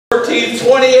14th,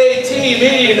 2018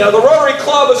 meeting of the Rotary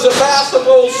Club of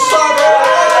Sebastopol Summer.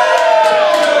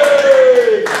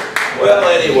 Well,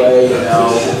 anyway, you know.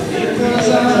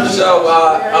 So,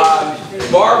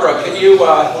 Barbara, can you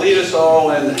lead us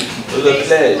all in the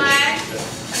pledge?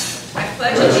 I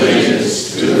pledge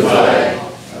allegiance to the flag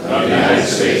of the United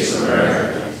States of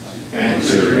America and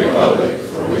to the republic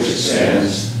for which it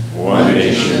stands, one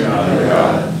nation under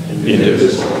God,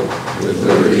 indivisible, with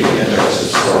liberty and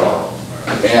justice for all.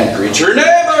 And greet your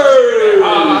neighbor!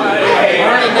 Hi!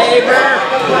 Morning, neighbor!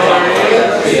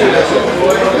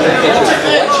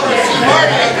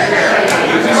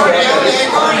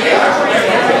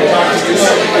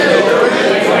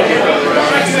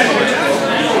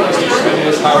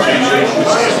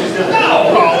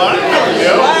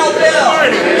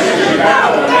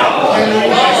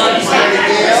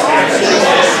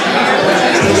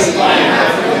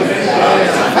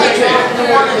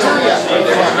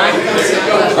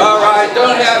 Alright,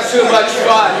 don't have too much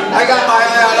fun. I got my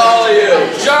eye on all of you.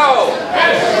 Joe!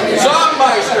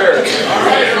 Songmeister!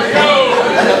 Alright, here we go!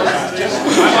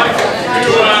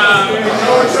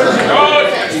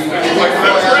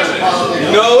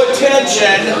 No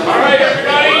attention! Alright,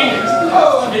 everybody!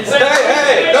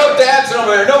 Hey, no dancing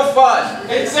over there, no fun!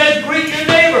 It says greet your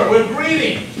neighbor. We're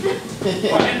greeting.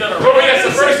 Oh, yes, the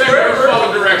first thing we're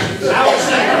follow directions.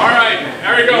 Alright,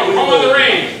 there we go. Home of the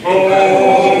range.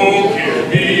 Oh, give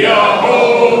me a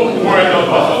home where the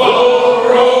buffalo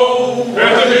roam,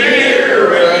 where the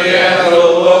deer and the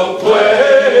antelope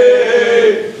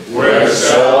play, where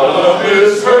seldom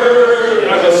is heard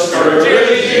a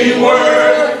discouraging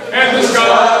word, and the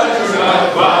sky is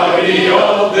not cloudy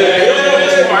all day.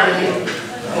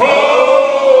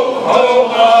 Home,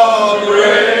 home on the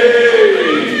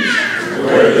range,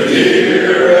 where the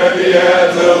deer and the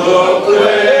antelope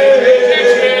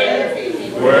play,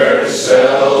 where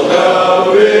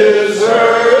seldom is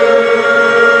heard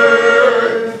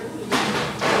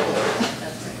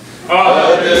a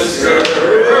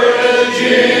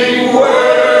discouraging word,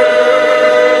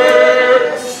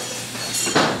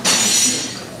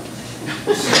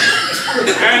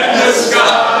 and the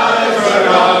skies are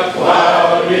not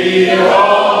cloudy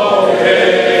all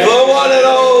day. The one and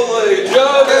only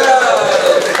Joe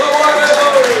Gadd! The one and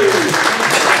only!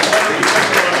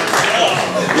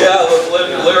 Yeah, look,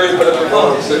 Larry put up the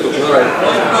phone. Alright,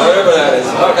 whatever that is.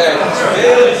 Okay.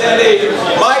 Indeed.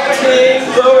 Mike King,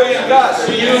 Louie, and Gus.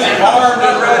 You armed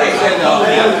and ready.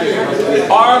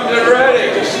 Armed and ready.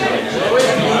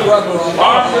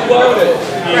 Armed and loaded.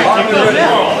 Armed and ready.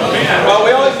 Well,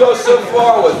 we always go so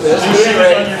far with this.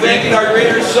 Thanking our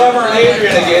greeters, Summer and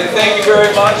Adrian again. Thank you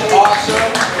very much. Awesome.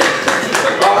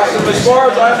 Awesome. As far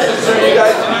as I'm concerned, you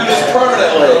guys can do this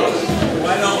permanently.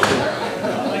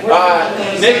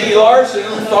 Nikki Larson,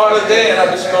 thought of the day, and I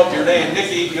misspelled your name.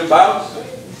 Nikki, you about?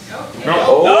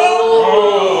 No. Oh.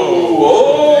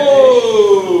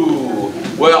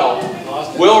 Well,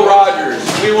 Will Rogers,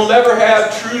 we will never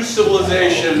have true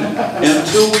civilization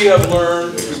until we have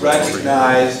learned to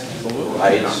recognize the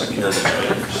rights of others.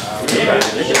 True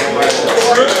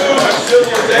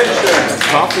civilization.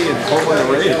 Coffee and Homeland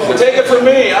Array. So take it from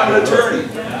me, I'm an attorney.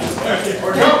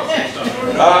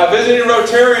 Visiting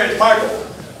Rotarian, Michael.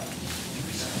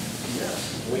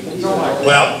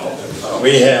 Well,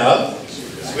 we have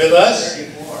with us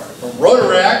from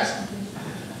Rotaract,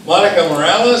 Monica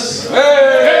Morales.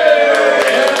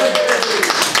 Hey!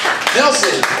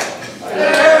 Nelson.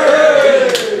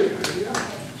 Hey!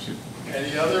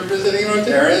 Any other visiting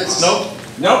Rotarians? Nope.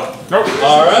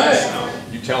 All right.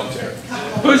 You tell him, Terry.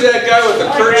 Who's that guy with the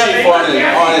kerchief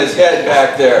on his head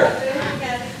back there?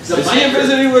 Is he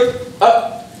visiting with...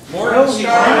 No, he's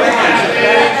not.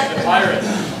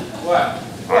 What?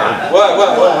 All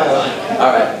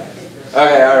right.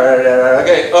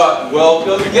 Okay.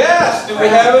 Welcome guests. Do we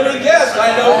have any guests?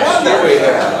 I know one that we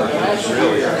have.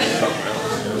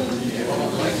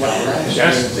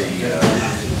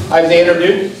 I have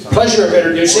the pleasure of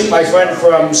introducing my friend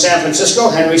from San Francisco,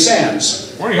 Henry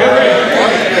Sands. Morning,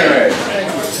 Henry.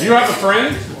 You have a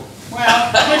friend?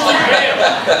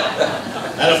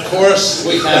 And of course,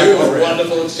 we have a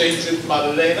wonderful extension,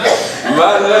 Madalena.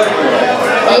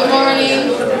 Good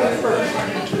morning.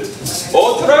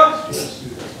 Otra?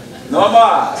 No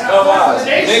más.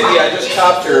 Nikki, I just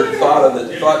copped your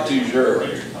thought du jour.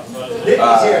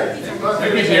 Nikki's here.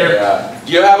 Do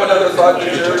you have another thought du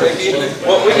jour, Nikki?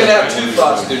 Well, we can have two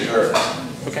thoughts du jour.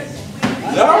 Okay.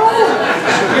 No!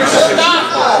 You're so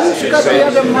shy! You got the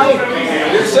other mic.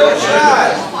 You're so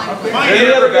shy!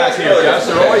 Any other back here, guys?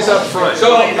 They're always up front.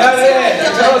 So, Madeleine,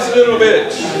 tell us a little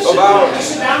bit about...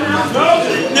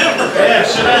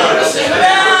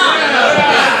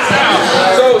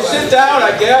 So, since down,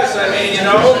 I guess. I mean, you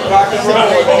know, rock and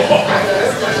roll.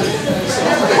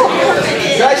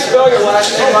 Did I spell your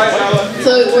last name right, Madeline?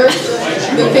 So it works.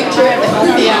 The picture,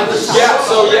 yeah. Yeah,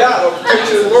 so yeah, the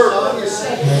pictures work.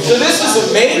 So this is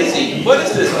amazing. What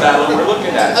is this, Madeline, we're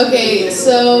looking at? Okay,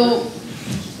 so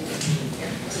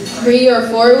 3 or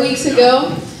 4 weeks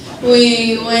ago,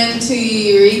 we went to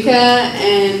Eureka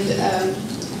and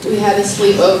we had a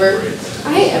sleepover.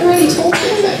 I already told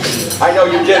you that. I know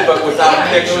you did, but without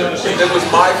pictures. It was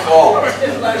my fault.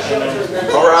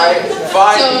 All right,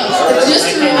 fine. So just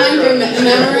to remind your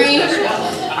memory,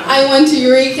 I went to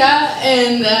Eureka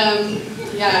and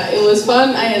yeah, it was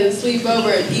fun. I had a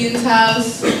sleepover at Ian's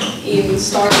house, Ian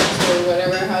Starbucks or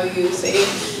whatever how you say it.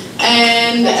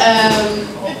 And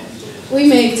we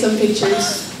made some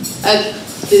pictures at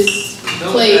this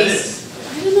place.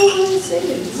 I don't know how to say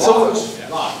it. So,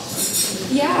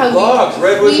 yeah, logs,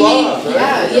 redwood logs,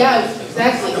 right? Yeah,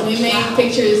 exactly. We made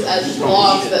pictures at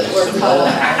logs that were cut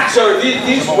up. So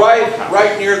these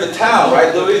right near the town,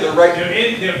 right, Louis? They're right.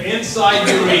 They're inside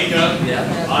Eureka,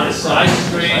 on a side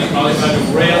street, probably by the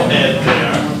railhead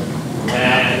there.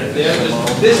 And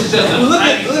this is just a Look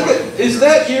at, is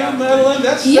that you, Madeline?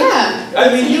 That's yeah. I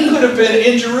mean, you could have been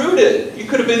injured. You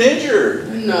could have been injured.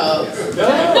 No.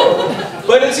 No.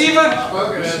 But it's even,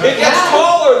 it gets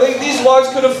taller. These logs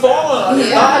could have fallen on your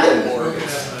noggin.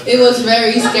 It was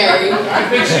very scary.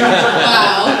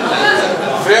 Wow.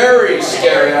 Very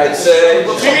scary, I'd say.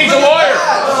 She needs a lawyer.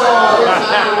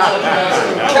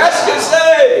 Qu'est-ce que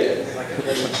c'est?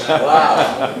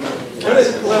 Wow. What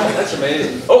is, that's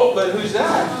amazing. Oh, but who's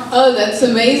that? Oh, that's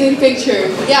an amazing picture.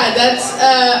 Yeah, that's,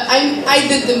 I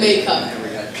did the makeup.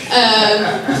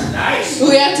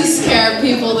 We had to scare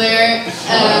people there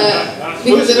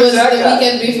because it was the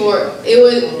weekend before.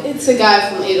 It's a guy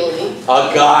from Italy.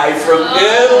 A guy from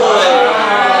Italy.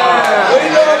 What do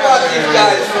you know about these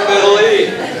guys from Italy?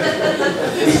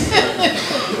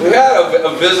 We had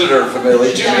a visitor from Italy.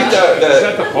 Did you meet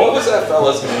what was that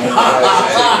fella's name?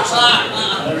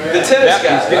 The tennis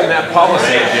guy. He's getting that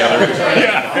policy together.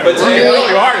 Yeah. Matteo.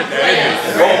 Really hard at that,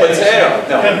 isn't Oh, Matteo.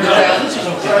 No.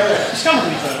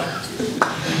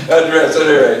 Andres,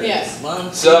 anyway. Yes.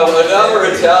 So another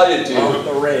Italian dude,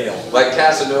 like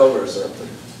Casanova or something.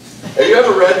 Have you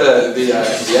ever read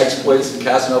the exploits of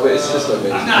Casanova? It's just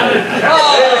amazing.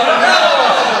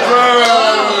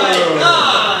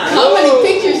 How many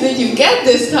pictures did you get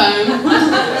this time?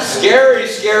 Scary,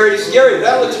 scary, scary.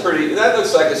 That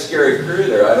looks like a scary crew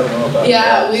there. I don't know about that.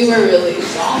 Yeah, we were really.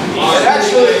 And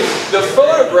actually, the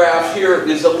photograph here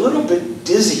is a little bit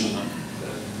dizzy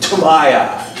to my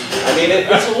eye. I mean,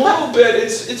 it's a little bit,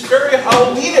 it's very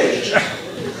Halloweenish.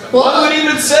 Well,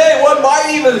 One might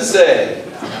even say.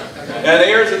 And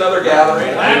here's another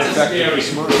gathering. That's a scary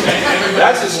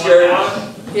That's a scary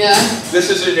one. yeah. This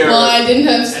is in your... Well, I didn't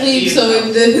have sleep, so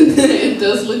it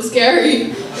does look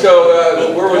scary.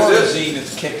 So, where was this? This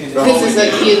is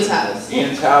at Ian's house.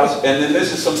 Ian's house, and then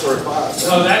this is some sort of class.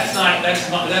 No, that's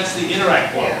the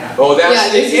Interact Club. Oh, that's Yeah,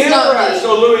 the this is not Interact. me.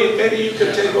 So, Louis, maybe you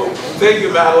could take over. Thank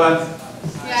you, Madeline.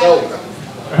 So,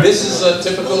 this is a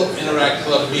typical Interact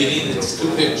Club meeting. It's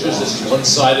 2 pictures. This is one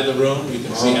side of the room. You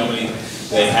can see how many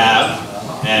they have.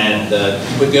 And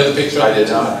put the other picture. I did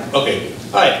not. Okay.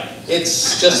 All right.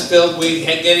 It's just filled. We're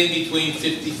getting between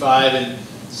 55 and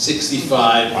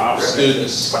 65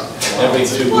 students every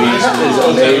 2 weeks. There's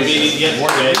a meeting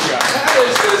yesterday. That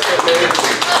is just amazing.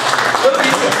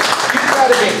 You've got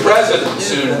to be president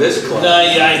soon of this club. No,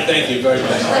 yeah, thank you very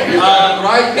much.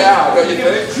 Right now, don't you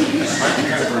think?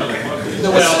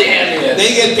 Well, they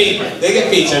get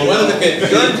pizza. And one of the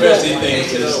interesting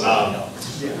things is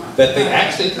that they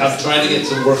actually, I'm trying to get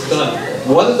some work done.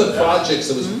 One of the projects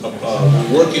that was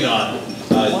working on,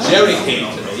 Jerry came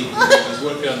to me. He was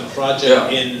working on the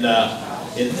project in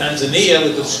Tanzania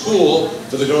with the school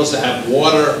for the girls to have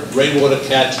water, rainwater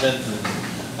catchment,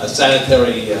 and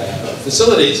sanitary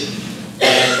facilities.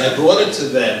 And I brought it to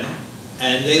them,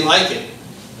 and they like it.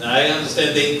 Now, I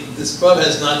understand this club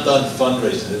has not done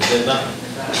fundraising. They're not.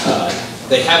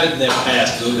 They haven't in their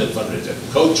past doing the fundraising.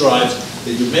 Coat drives.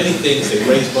 They do many things. They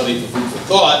raise money for Food for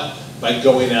Thought by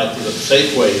going out to the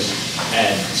Safeways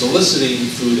and soliciting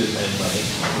food and money.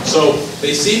 So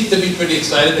they seem to be pretty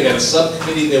excited. They got a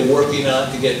subcommittee they're working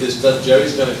on to get this done.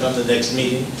 Jerry's going to come to the next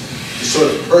meeting to sort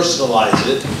of personalize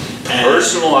it.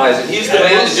 Personalize it. He's the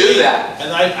man to do that.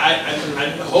 And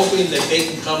I'm hoping that they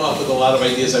can come up with a lot of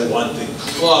ideas. I want the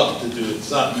club to do it.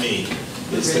 It's not me.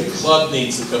 It's the club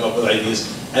needs to come up with ideas.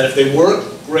 And if they work,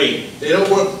 great. If they don't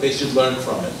work, they should learn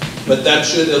from it. But I'm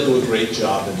sure they'll do a great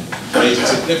job and raise a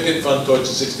significant fund towards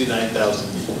the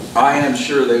 69,000 people. I am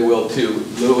sure they will too.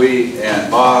 Louie and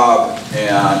Bob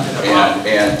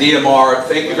and DMR,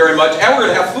 thank you very much. And we're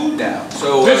going to have food now.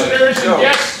 So visitors and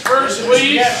guests first,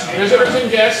 please. Visitors and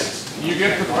guests, you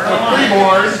get the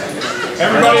pre-board.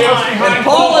 Everybody else behind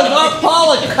Paula.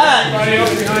 Paula cut. Everybody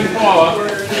else behind Paula.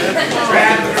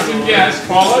 Visitors and guests.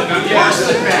 Paula, not guests.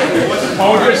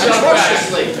 Hold yourself back.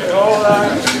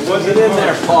 Was it in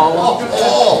there, Paula?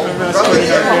 Oh, you brought a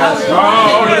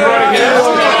guest?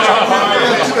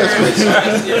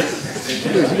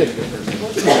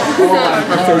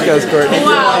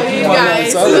 Wow, you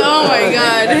guys. Oh my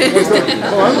God.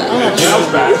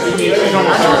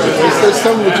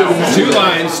 Two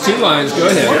lines, go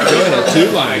ahead,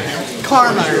 2 lines.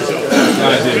 Karma. I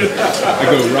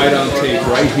go right on tape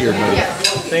right here, buddy.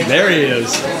 There he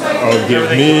is. Oh, give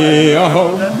me a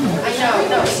home.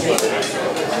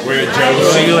 Where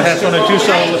Joe? You have one or two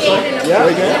solos. Yeah,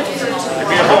 we got.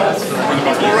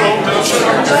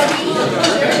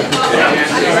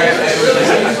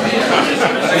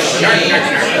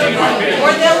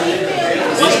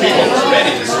 These people are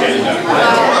ready to stand up.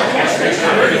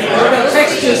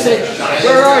 Text message.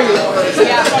 Where are you?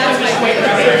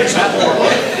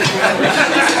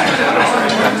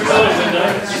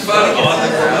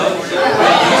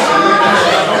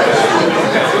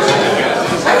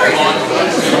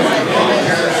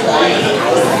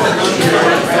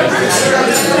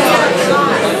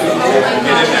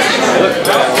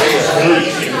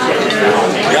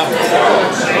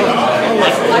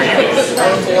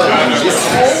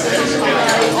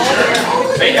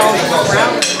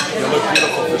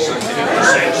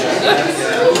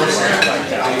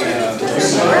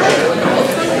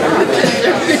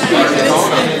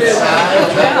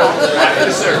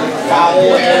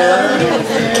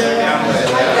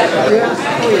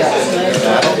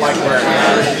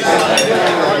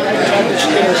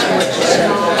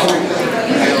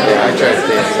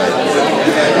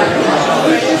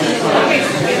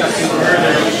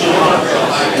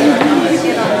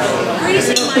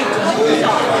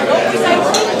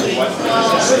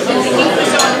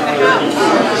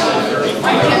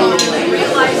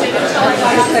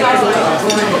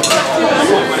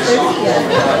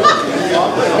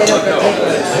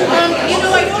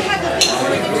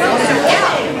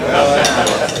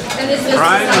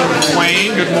 Brian and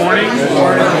Wayne, good morning. Good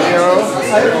morning,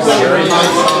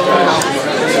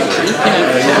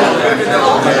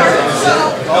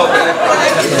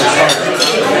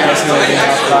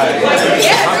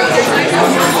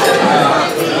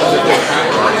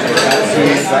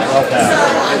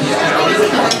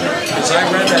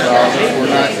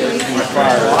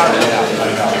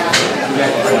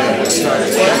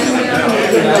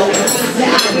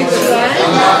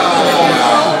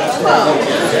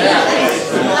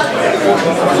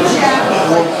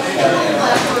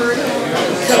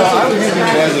 I was using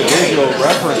it as a visual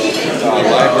reference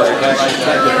library back in the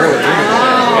board.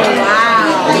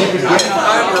 And you could get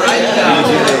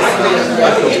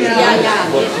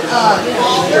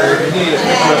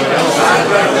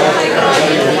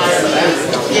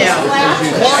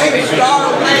Morning Star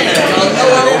Ranch.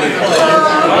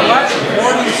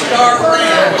 Morning Star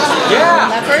Ranch.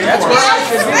 Yeah, that's where I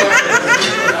should be.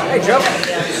 Hey, Joe.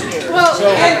 Well, So,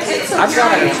 I've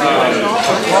got a car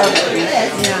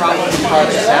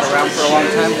that's sat around for a long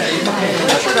time.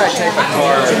 How should I take a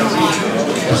car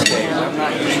these days? I'm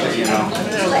not used to, you know.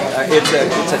 It's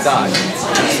a Dodge.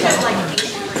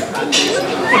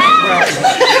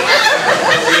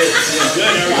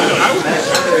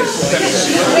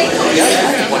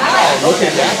 I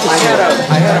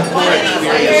had a poor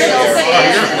experience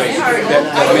that made me kind of go,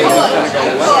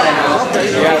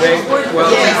 well,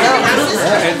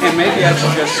 yeah, and maybe I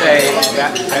should just say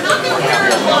that didn't work out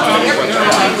well.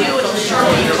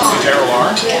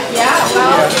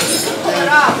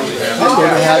 I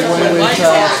never had one with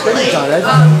stickers on it. I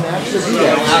didn't actually do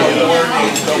that.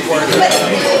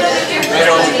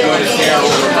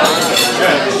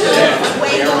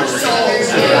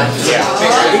 Yeah,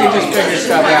 we can just figure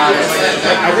stuff out.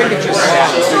 I think it's just sad.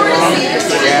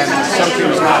 And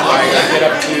something's not right. I get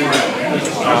up to,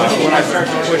 when I start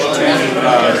to push 10,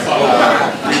 3,000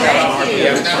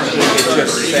 RPM, it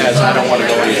just says, I don't want to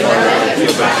go any further. I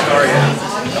feel bad. Sorry.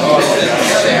 Oh,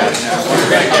 it's sad.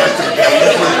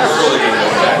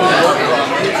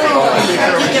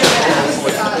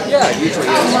 Yeah, usually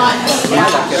is. Yeah,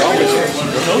 like it always is.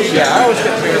 Yeah, I always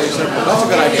get fairly simple. That's a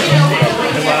good idea. All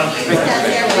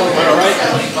right.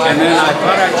 And then I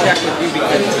thought I'd check with you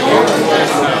because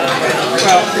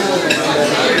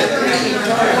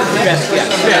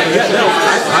no,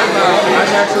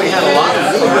 I've actually had a lot of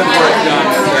good work done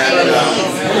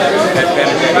at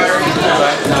Benedict,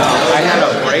 but I had a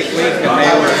break late week and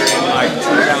they were in like $2,000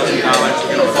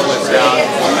 going to pull this out.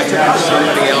 I took it to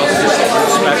somebody else who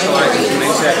specializes and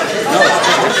they said, no, it's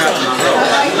just a cut in the road.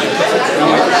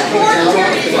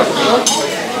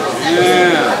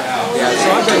 Yeah,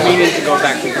 so I've been meaning to go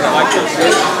back to like this,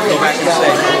 go back and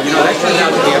say, you know, that turned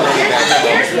out to be a really bad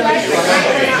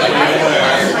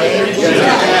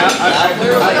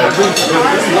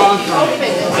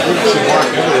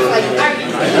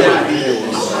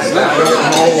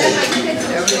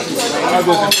I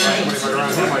wasn't trying to figure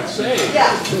out who might say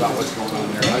about what's going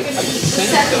on there. I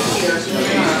sent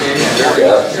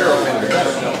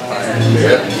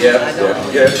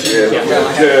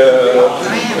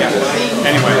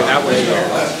Anyway, that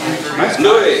was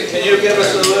Louis, can you give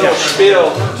us a little spiel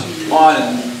on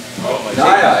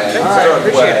Naya and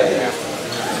Paraguay?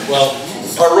 Well,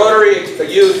 our Rotary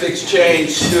Youth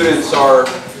Exchange students are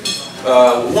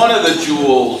one of the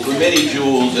jewels, the many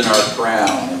jewels in our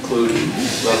crown, including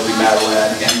lovely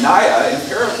Madeline and Naya in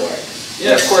Paraguay.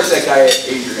 yes. And of course, that guy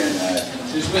Adrian.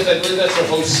 She's with, I believe that's her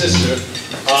host sister.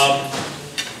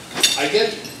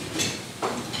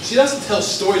 She doesn't tell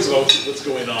stories about what's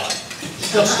going on.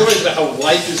 She tells stories about how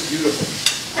life is beautiful.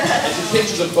 And she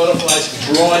pictures of butterflies,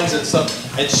 drawings and stuff.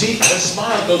 And her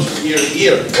smile goes from ear to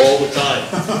ear all the time.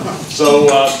 So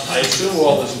I assume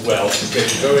all is well. She's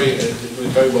getting doing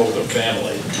very well with her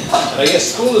family. And I guess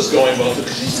school is going well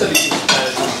because she studied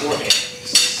Spanish beforehand.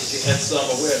 She had some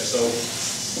aware, so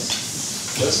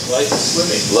just life is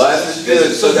swimming. Life is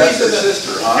good, so that's her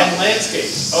sister, huh? And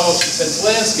landscapes. Oh, she sends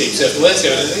landscapes after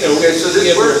landscapes. You know, okay, so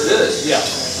where is this? Yeah.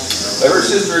 Her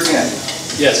sister again?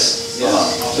 Yes. Yeah.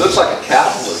 It looks like a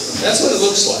capitalism. That's what it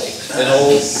looks like. An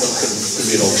old, could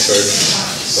be an old church.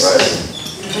 Right.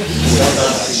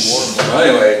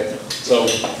 Anyway. So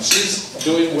she's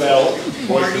doing well, and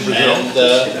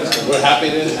we're happy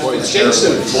to exchange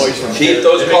students. Keep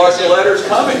those cards and letters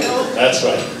coming. That's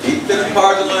right. Keep the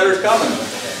cards and letters coming.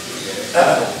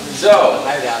 So,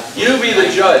 you be the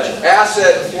judge.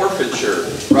 Asset forfeiture,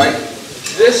 right?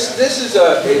 This is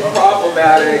a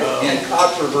problematic and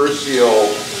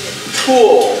controversial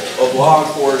tool of law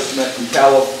enforcement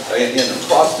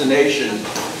across the nation.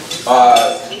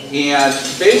 And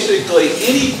basically,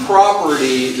 any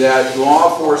property that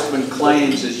law enforcement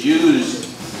claims is used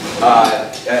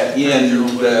in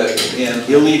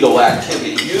illegal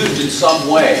activity, used in some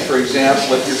way. For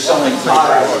example, if you're selling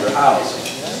tile at your house,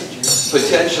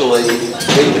 potentially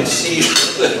they can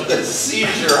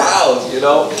seize your house, you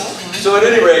know. So at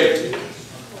any rate,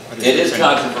 it is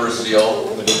controversial.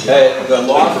 The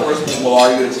law enforcement will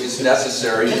argue it's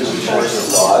necessary to enforce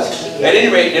the laws. At any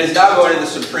rate, it is now going to the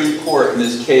Supreme Court in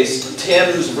this case,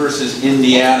 Timms versus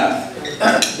Indiana.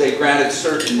 They granted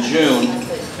cert in June,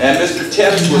 and Mr.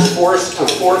 Timms was forced to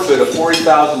forfeit a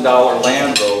 $40,000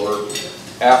 Land Rover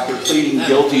after pleading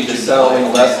guilty to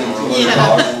settling less than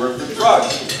 $200 worth of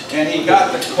drugs. And he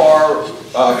got the car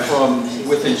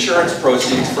with insurance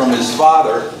proceeds from his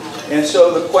father. And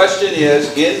so the question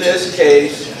is, in this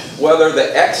case, whether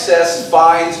the excess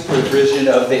fines provision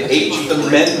of the 8th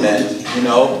Amendment, you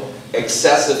know,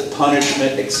 excessive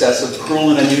punishment, excessive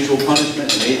cruel and unusual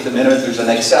punishment, in the 8th Amendment, there's an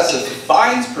excessive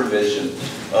fines provision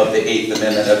of the 8th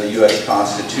Amendment of the U.S.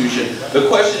 Constitution. The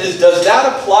question is, does that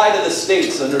apply to the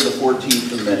states under the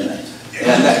 14th Amendment?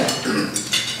 And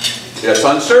it's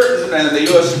uncertain, and the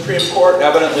U.S. Supreme Court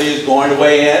evidently is going to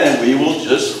weigh in, and we will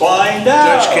just find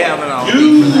out. Judge Kavanaugh.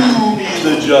 You be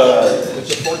the judge. It's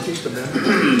the 14th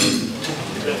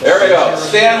Amendment. There we go.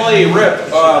 Stan Lee, rip.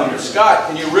 Scott,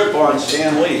 can you rip on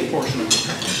Stan Lee?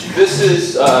 This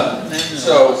is,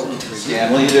 so,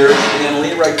 Stan Lee, there's Stan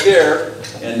Lee right there,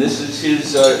 and this is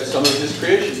his, some of his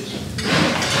creations.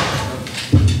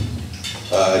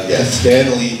 Yes,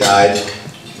 Stan Lee died.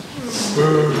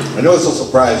 I know it's so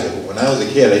surprising, but when I was a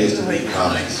kid, I used to read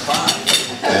comics.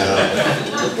 And,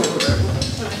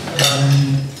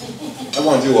 I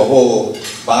want to do a whole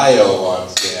bio on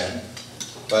Stan,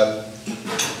 but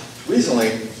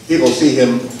recently people see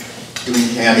him doing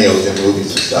cameos in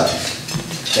movies and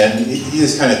stuff. And he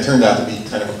just kind of turned out to be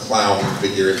kind of a clown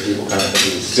figure, and people kind of think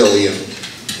he was silly, and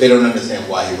they don't understand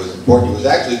why he was important. He was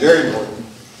actually very important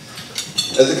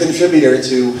as a contributor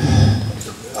to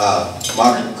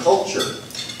modern culture.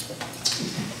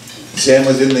 Sam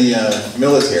was in the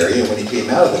military, and when he came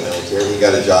out of the military, he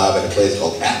got a job at a place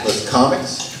called Atlas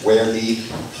Comics, where he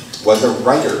was a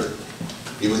writer.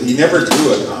 He never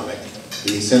drew a comic,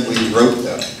 he simply wrote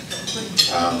them.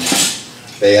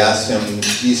 They asked him,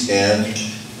 gee Stan,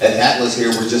 at Atlas here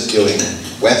we're just doing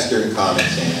Western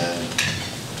comics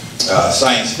and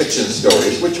science fiction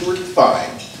stories, which were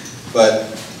fine. But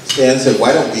Stan said,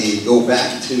 why don't we go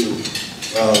back to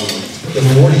the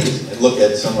 40s and look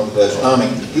at some of the comic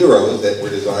heroes that were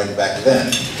designed back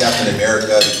then. Captain America,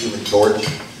 the Human Torch,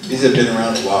 these have been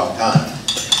around a long time.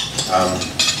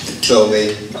 So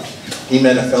he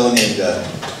met a fellow named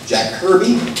Jack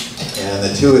Kirby, and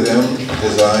the two of them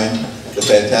designed the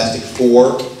Fantastic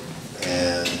Four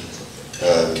and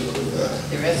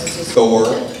Thor,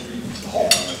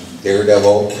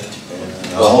 Daredevil,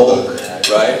 and all those.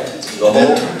 Right? The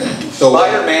whole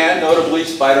Spider-Man, notably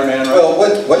Spider-Man. Right? Well,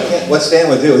 what Stan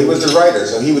would do, he was a writer,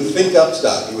 so he would think up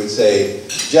stuff. He would say,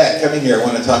 Jack, come in here, I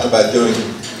want to talk about doing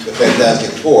the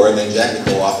Fantastic Four, and then Jack would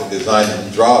go off and design them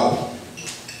and draw them.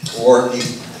 Or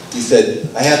he said,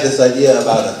 I have this idea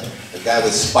about a guy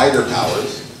with spider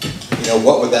powers. You know,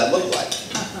 what would that look like?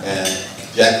 And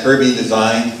Jack Kirby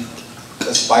designed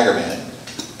a Spider-Man.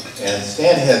 And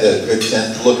Stan had the good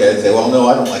sense to look at it and say, well, no,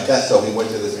 I don't like that. So he went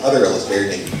to this other illustrator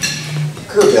named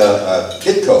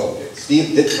Ditko,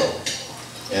 Steve Ditko.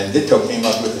 And Ditko came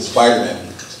up with the Spider-Man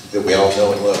that we all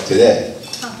know and love today.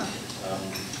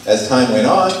 As time went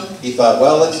on, he thought,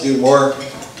 well, let's do more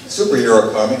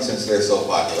superhero comics since they're so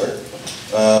popular.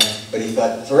 But he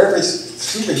thought, for every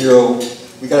superhero,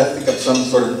 we got to think of some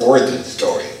sort of origin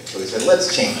story. So he said,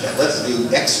 let's change that. Let's do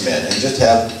X-Men and just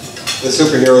have the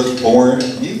superheroes born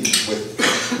mutants with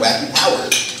wacky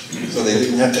powers. So they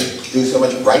didn't have to do so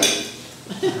much writing.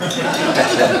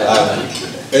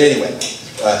 But anyway,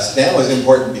 Stan was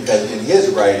important because in his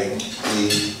writing,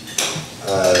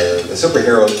 the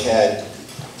superheroes had,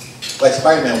 like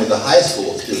Spider-Man was a high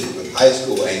school student with high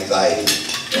school anxiety,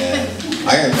 and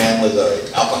Iron Man was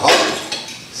an alcoholic.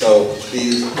 So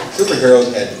these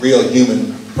superheroes had real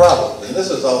human problems, and this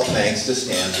was all thanks to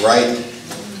Stan's writing.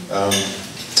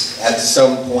 At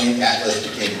some point, Atlas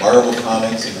became Marvel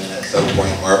Comics, and then at some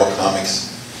point, Marvel Comics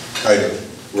kind of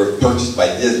were purchased by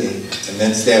Disney, and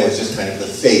then Stan was just kind of the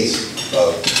face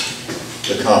of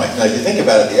the comic. Now, if you think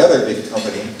about it, the other big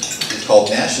company is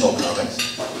called National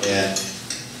Comics, and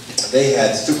they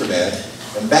had Superman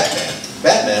and Batman.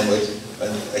 Batman was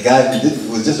a guy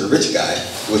who was just a rich guy,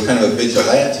 who was kind of a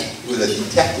vigilante, who was a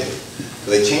detective. So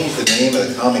they changed the name of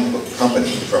the comic book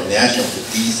company from National to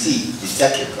DC,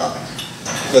 Detective Comics.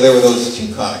 So there were those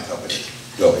two comic companies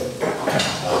going.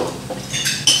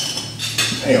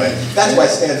 Anyway, that's why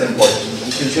Stan's important.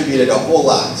 He contributed a whole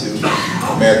lot to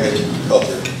American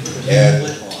culture, and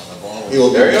he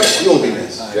will be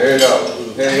missed. There you go.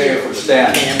 There you go for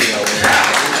Stan.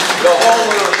 The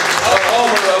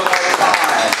Homer of our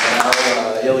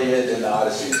time, Iliad and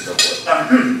Odyssey and so forth.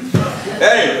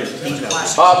 Anyway,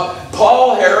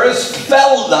 Paul Harris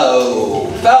Fella.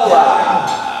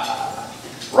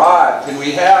 Rod, can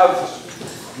we have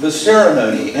the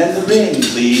ceremony and the ring,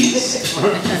 please?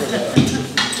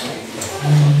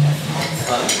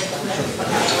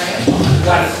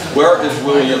 Where is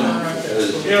William?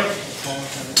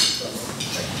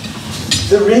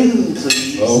 The ring,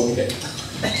 please. Okay.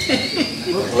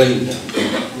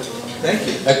 Thank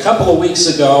you. A couple of weeks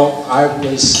ago, I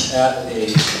was at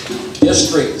a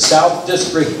South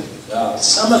District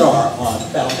seminar on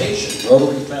foundation,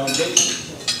 Rotary Foundation.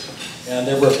 And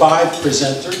there were 5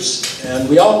 presenters, and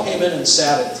we all came in and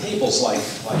sat at tables like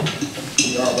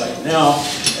we are right now,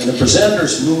 and the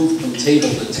presenters moved from table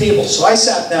to table. So I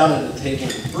sat down at a table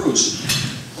with Bruce,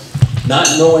 not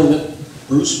knowing that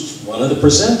Bruce was one of the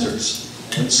presenters.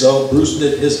 And so Bruce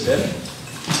did his bit,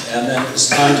 and then it was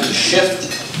time to shift.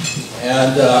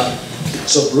 And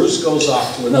so Bruce goes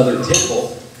off to another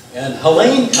table, and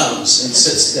Helene comes and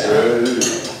sits down.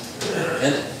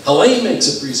 And Helene makes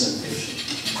a presentation.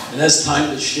 And as time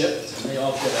to shift, and they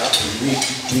all get up, and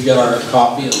we get our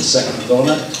coffee and the second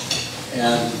donut.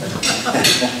 And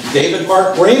David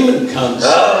Mark Raymond comes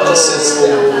and sits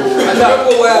down. I thought,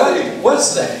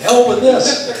 what's the hell with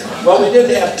this? Well, we did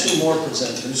have 2 more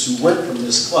presenters who weren't from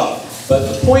this club. But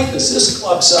the point is, this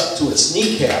club's up to its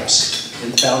kneecaps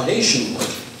in foundation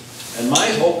work. And my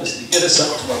hope is to get us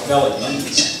up to our belly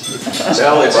buttons.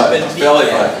 Belly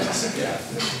buttons. Yeah.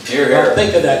 Here, well,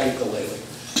 think of that ukulele.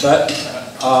 But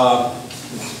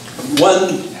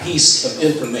one piece of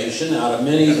information out of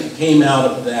many that came out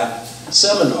of that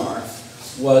seminar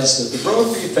was that the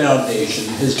Rotary Foundation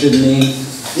has been named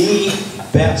the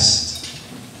best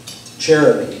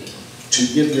charity to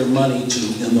give your money to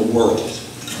in the world.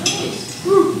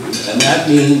 And that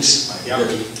means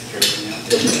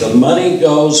the money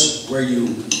goes where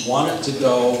you want it to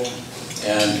go,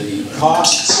 and the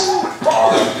costs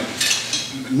are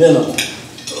minimal.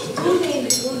 Who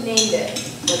named it?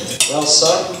 Well,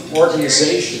 some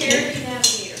organization. Charity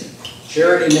Navigator.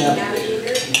 Charity Navigator.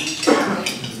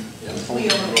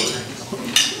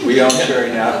 We own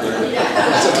Charity Navigator.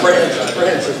 It's a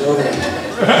branch of Rotary.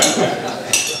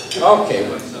 Okay,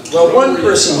 well, one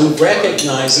person who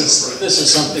recognizes that this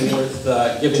is something worth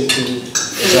giving to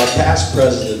is our past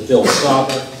president, Bill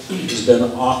Sauber, who's been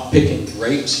off picking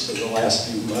grapes for the last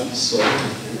few months, so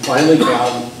we finally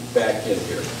got him back in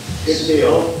here. Good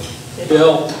deal.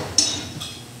 Bill,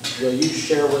 will you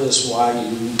share with us why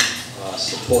you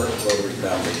support Rotary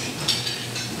Foundation?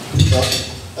 Well,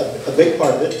 a big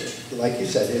part of it, like you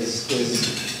said, is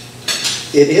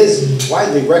it is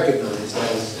widely recognized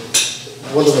as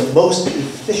one of the most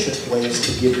efficient ways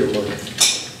to give your money.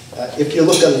 If you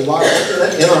look at a lot of,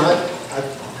 you know,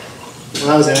 when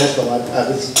I was in Asheville,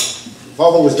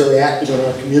 Volvo was very active in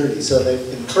our community, so they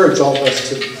encouraged all of us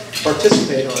to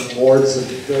participate on boards of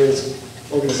various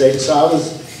organizations. So I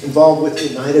was involved with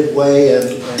United Way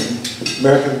and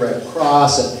American Red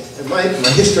Cross, and my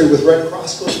history with Red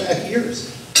Cross goes back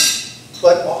years.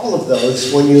 But all of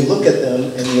those, when you look at them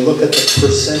and you look at the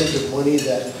percentage of money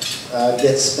that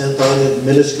gets spent on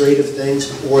administrative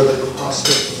things or the cost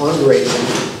of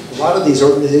fundraising, a lot of these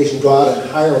organizations go out and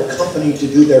hire a company to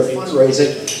do their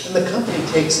fundraising, and the company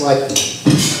takes like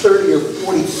 30 or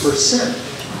 40%.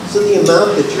 So the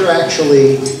amount that you're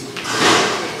actually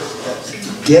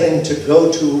getting to go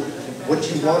to what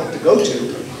you want it to go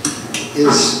to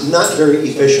is not very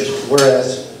efficient,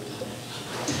 whereas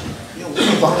we're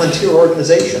a volunteer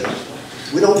organization.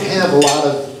 We don't have a lot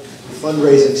of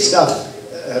fundraising stuff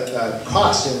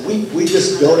costs, and we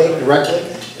just donate directly,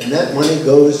 and that money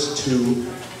goes to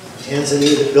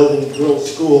Tanzania to building rural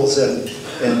schools and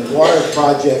water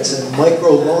projects and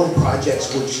micro loan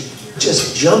projects, which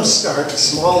just jumpstart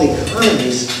small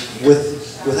economies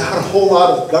without a whole lot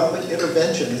of government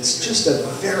intervention. It's just a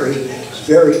very,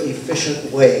 very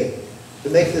efficient way to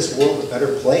make this world a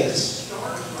better place.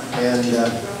 And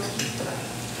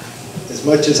as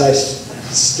much as I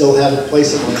still have a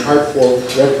place in my heart for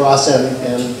Red Cross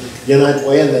and United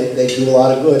Way, and they do a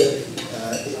lot of good,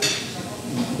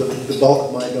 the bulk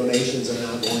of my donations are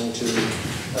now going to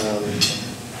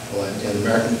the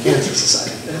American Cancer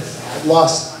Society. I've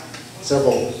lost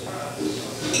several.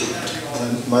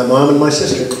 My mom and my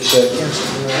sister had cancer.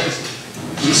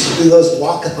 We used to do those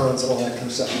walkathons and all that kind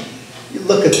of stuff. You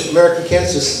look at the American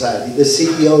Cancer Society, the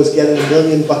CEO is getting $1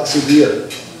 million a year.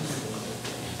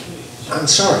 I'm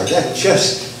sorry, that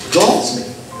just galls me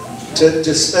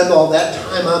to spend all that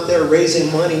time out there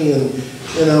raising money and,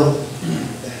 you know,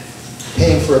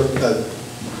 paying for a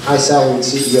high salaried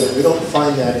CEO. We don't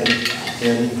find that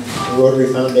in the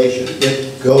Rotary Foundation.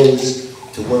 It goes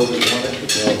to where we want it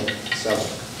to go. So,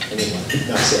 anyway,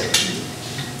 that's it.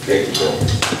 Thank you, Bill.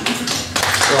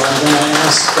 So I'm going to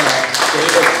ask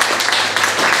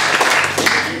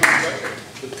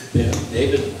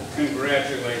David.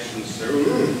 Congratulations, sir.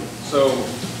 So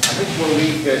I think we'll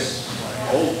leave this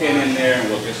old pin in there and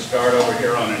we'll just start over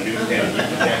here on a new pin. You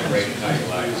can decorate it how you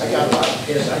like. I got a lot of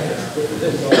kids. I got to put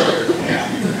this over here. Yeah.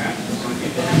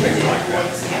 Things like that.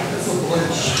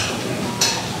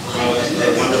 Well, it's a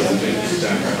wonderful thing you've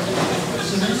done.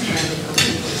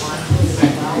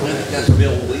 That's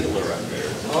Bill Wheeler up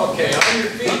there. Okay, on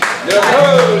your feet.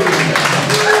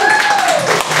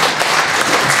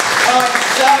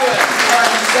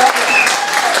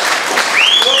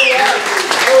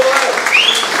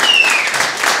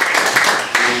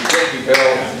 Thank you,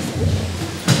 Bill.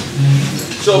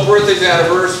 So birthdays,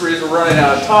 anniversaries, we're running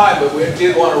out of time, but we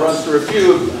did want to run through a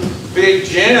few. Big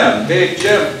Jim.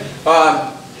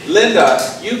 Linda,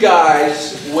 you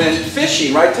guys went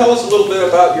fishing, right? Tell us a little bit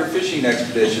about your fishing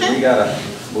expedition. We gotta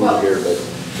move here, but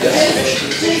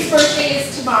yes. His birthday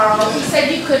is tomorrow. He said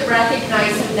you could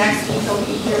recognize him next week. He'll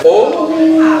be here. Oh,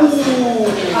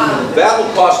 House. that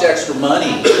will cost extra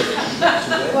money.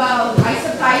 Well, I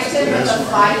surprised him with a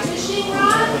fly fishing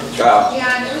rod. Wow.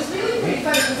 And it was really pretty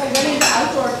fun because I went into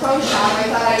Outdoor Pro Shop. I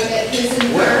thought I'd get his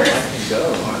and yours.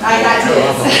 I got his.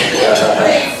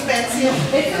 Very expensive.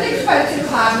 It's an expensive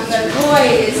hobby, but boy,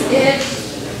 is it.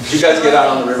 Did you guys get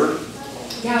out on the river?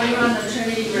 Yeah, we were on the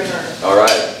Trinity River. All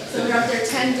right. So we were up there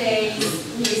 10 days.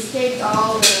 We escaped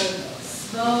all the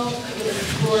smoke. It was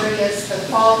glorious. The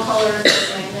fall colors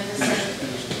were magnificent.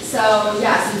 So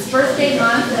yes, it's birthday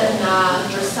month and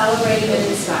we're celebrating it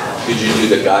in style. Did you do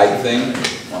the guide thing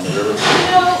on the river?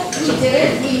 No, we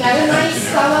didn't. We met a nice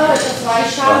fellow at the fly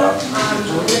shop.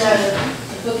 We're gonna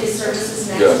book his services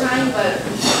next time, but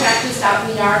we practiced out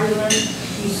in the yard. We learned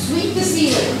you sweep the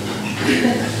ceiling.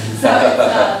 So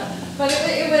but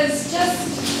it was just,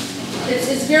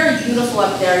 it's very beautiful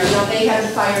up there. You know, they had the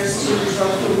fires too. We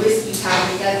drove through Whiskey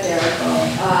Town to get there.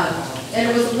 And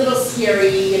it was a little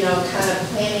scary, you know, kind of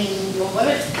planning, well, what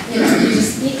if, you know, you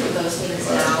just think of those things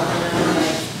now. You know,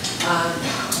 like,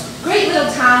 great little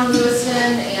town,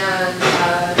 Lewiston, and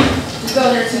We go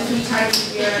there 2 or 3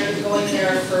 times a year, and we're going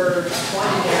there for 20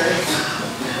 years.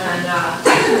 And I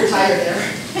could retire there.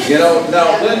 You know,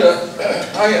 now Linda,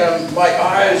 my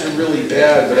eyes are really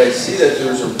bad, but I see that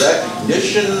there's a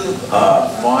recognition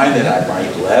fine that I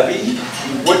might levy.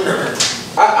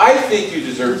 I think you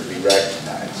deserve to be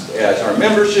recognized as our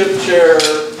membership chair,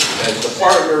 as the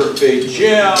partner of Big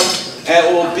Jim, and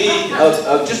it will be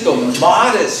just a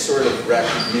modest sort of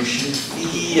recognition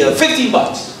fee of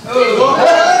 $15. Oh.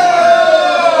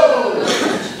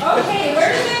 Okay,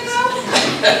 where did that go?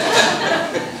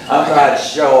 I'm not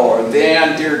sure.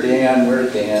 Dan, dear Dan,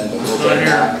 where's Dan?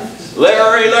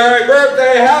 Larry,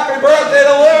 birthday! Happy birthday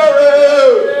to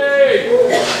Larry!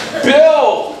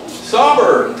 Bill,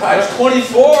 Sommer, times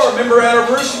 24, member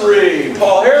anniversary.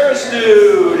 Paul Harris,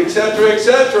 dude, etc.,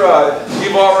 etc.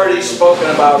 You've already spoken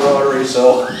about Rotary,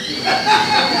 so.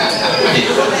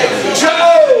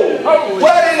 Joe,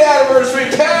 wedding anniversary.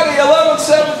 Patty,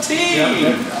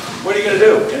 11/17. What are you going to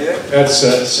do? Anything? That's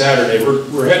Saturday.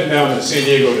 We're heading down to San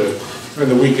Diego to spend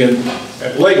the weekend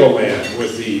at Legoland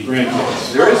with the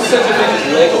grandkids. There is such a thing as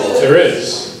Lego. There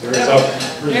is. Up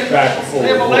back before. They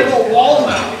have a Lego wall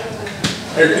now.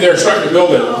 They're starting to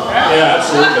build it. Yeah,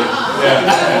 absolutely. Yeah.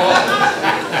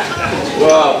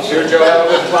 Well, sure, Joe, have a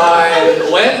good time.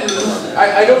 Lenton,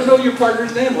 I don't know your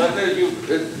partner's name. Lenton,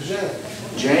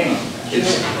 Jane.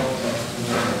 It's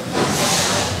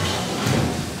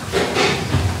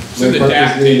in the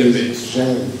DAC database.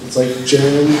 Jane. It's like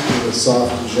jam with a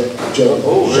soft J.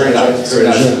 Oh, very nice. Very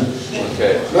nice.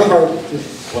 Okay. Not hard.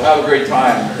 Well, have a great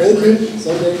time. Thank you.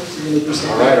 Sunday. See you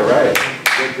later. All right.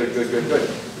 Good.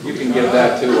 You can give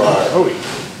that to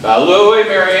Louie,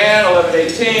 Marianne,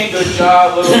 11/18. Good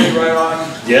job, Louie. Right on.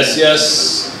 Yes.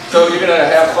 So you're gonna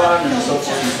have fun and so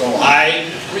forth and so on.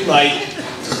 We might.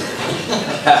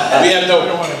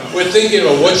 We're thinking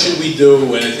about what should we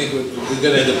do, and I think we're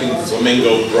going to end up in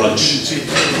flamingo brunch.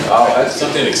 Oh, that's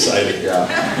something exciting. Yeah.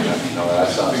 No, that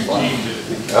sounds fun.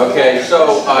 Okay,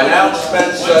 so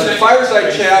announcements. The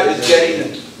fireside chat is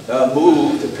getting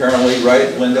moved, apparently,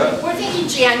 right, Linda? We're thinking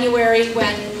January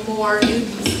when more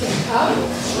newbies can come.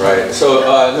 Right. So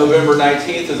November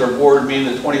 19th is our board meeting,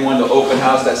 the 21 to open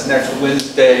house. That's next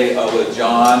Wednesday with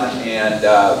John and.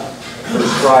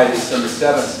 First Friday, December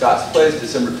 7th, Scott's Place,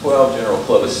 December 12th, General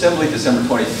Club Assembly, December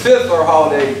 25th, our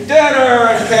holiday dinner,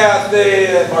 and Kathy,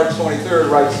 and March 23rd,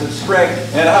 Rites of Spring.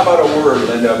 And how about a word,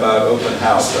 Linda, about open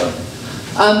house?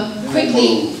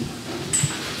 Quickly,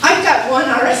 I've got one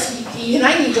RSVP, and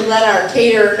I need to let our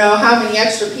caterer know how many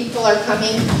extra people are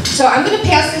coming. So I'm going to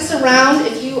pass this around.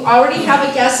 If you already have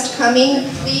a guest coming,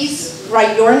 please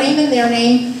write your name and their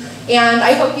name. And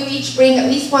I hope you each bring at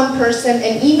least one person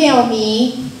and email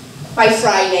me by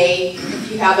Friday if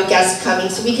you have a guest coming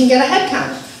so we can get a head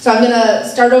count. So I'm going to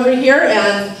start over here,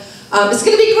 and it's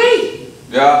going to be great.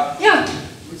 Yeah? Yeah.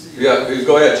 Yeah,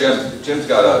 go ahead, Jim. Jim's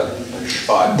got a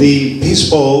spot. The Peace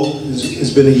Bowl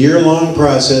has been a year-long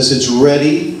process. It's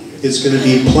ready. It's going to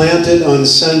be planted on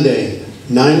Sunday,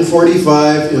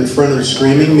 9:45 in front of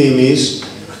Screaming Mimi's.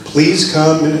 Please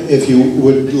come if you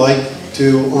would like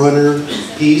to honor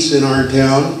peace in our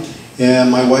town. And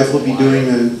my wife will be doing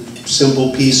a simple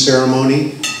peace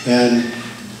ceremony, and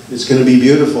it's going to be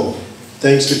beautiful.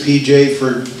 Thanks to PJ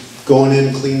for going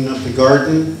in, cleaning up the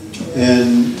garden,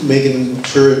 and making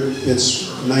sure it's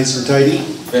nice and tidy.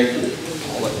 Thank you.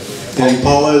 And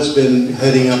Paula has been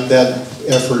heading up that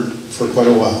effort for quite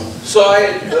a while. So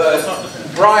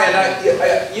Brian,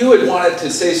 you had wanted to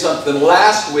say something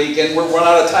last week, and we're running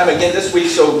out of time again this week,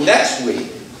 so next week,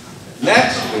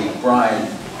 Brian,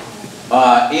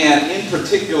 and in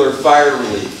particular fire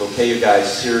relief, okay, you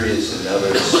guys, serious and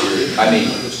others serious, I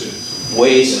mean,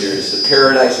 way serious, the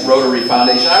Paradise Rotary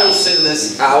Foundation. I will send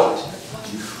this out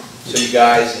so you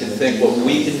guys can think what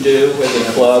we can do with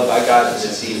the club. I got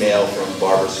this email from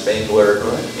Barbara Spangler,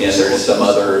 and there's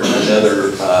another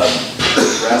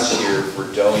address here for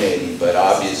donating, but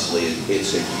obviously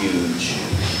it's a huge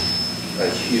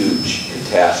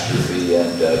catastrophe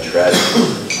and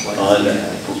tragedy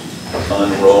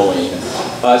unrolling.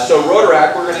 So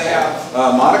Rotaract, we're going to have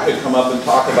Monica come up and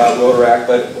talk about Rotaract,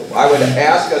 but I would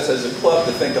ask us as a club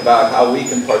to think about how we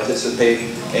can participate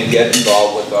and get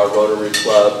involved with our Rotary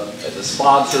Club as a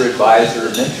sponsor, advisor,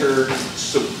 mentor,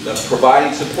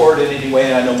 providing support in any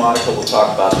way. And I know Monica will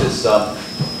talk about this.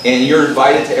 And you're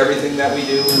invited to everything that we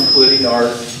do, including our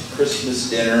Christmas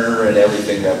dinner and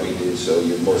everything that we do. So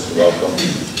you're most welcome.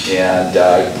 And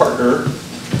partner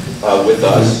with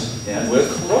us and with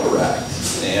Rotaract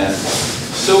and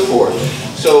so forth.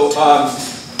 So,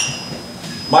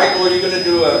 Michael, are you going to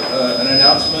do an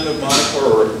announcement of Monica,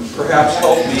 or perhaps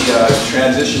help me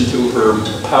transition to her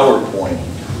PowerPoint?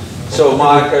 So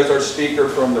Monica is our speaker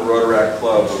from the Rotaract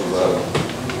Club.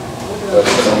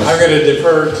 I'm going to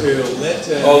defer to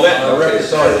Linton. Oh, Linton, okay,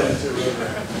 sorry.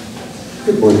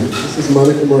 Good morning. This is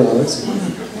Monica Morales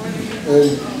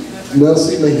and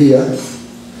Nelsie Mejia.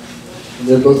 And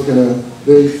they're both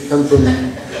they come from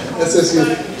SSU.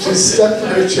 She's stuck in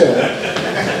her chair.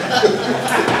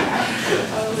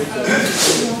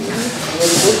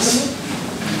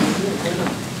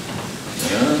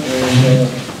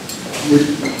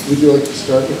 Would you like to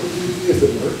start with the DVD if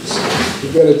it works?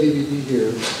 We've got a DVD here,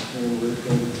 and we're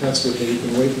going to test it, but we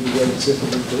can wait for you guys to sit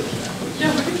with it first.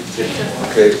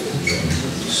 Okay.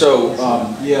 So,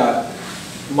 yeah,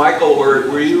 Michael,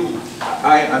 were you?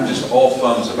 I'm just all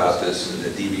thumbs about this, the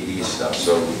DVD stuff.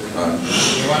 So,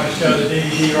 you want to show the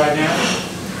DVD right now?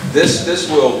 This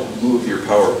will move your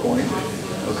PowerPoint,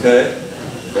 okay?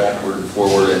 Backward and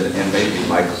forward, and maybe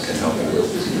Michael can help you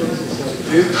with this.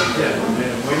 Yeah,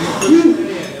 and when you push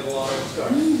it in, it'll auto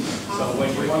start. So when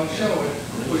you want to show it,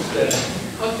 push that.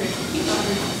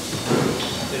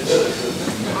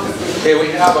 Okay, we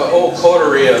have a whole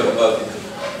coterie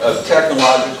of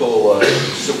technological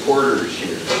supporters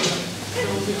here.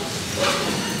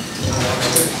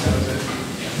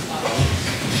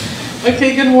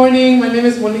 Okay, good morning. My name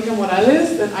is Monica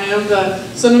Morales, and I am the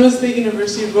Sonoma State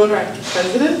University Rotaract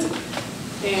President.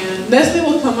 And Nestle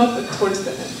will come up towards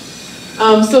the end.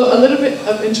 So a little bit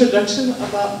of introduction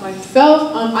about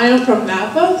myself. I am from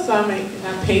Napa, so I'm a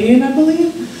Nampanian, I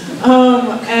believe.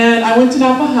 And I went to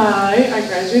Napa High. I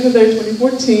graduated there in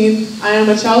 2014. I am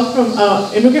a child from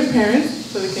immigrant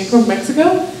parents, so they came from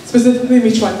Mexico, specifically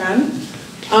Michoacan.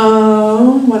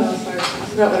 What else? I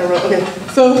forgot what I wrote. Okay,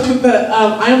 so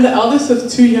I am the eldest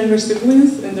of two younger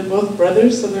siblings, and they're both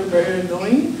brothers, so they're very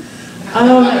annoying.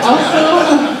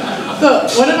 Also, so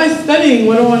what am I studying?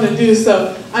 What do I want to do?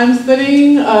 So I'm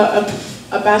studying a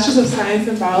Bachelor's of Science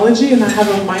in Biology, and I have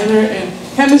a minor in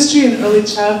Chemistry and Early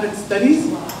Childhood Studies.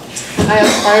 And I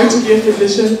aspire to be a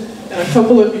physician in a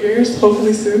couple of years,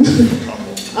 hopefully soon.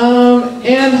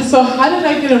 And so how did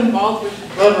I get involved with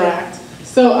Rotaract?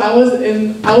 So I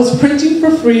was printing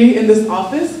for free in this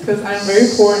office because I'm very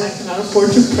poor and I cannot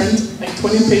afford to print like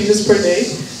 20 pages per day.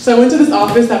 So I went to this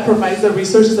office that provides the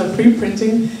resources of free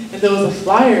printing, and there was a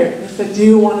flyer, and it said, do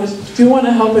you want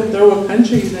to help in third world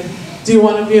countries, and do you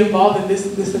want to be involved in this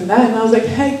and that? And I was like,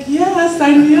 heck yeah,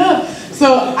 sign me up.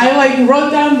 So I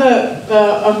wrote down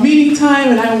the meeting time,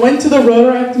 and I went to the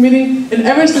Rotaract meeting, and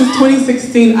ever since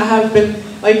 2016 I have been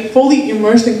fully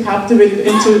immersed and captivated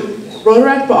into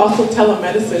Rotaract, but also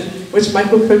telemedicine, which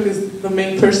Michael Cook is the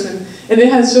main person. And it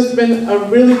has just been a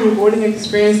really rewarding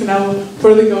experience, and I will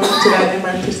further go into that in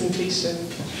my presentation.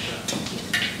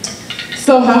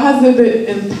 So how has it been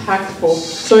impactful?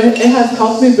 So it has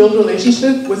helped me build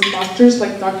relationships with doctors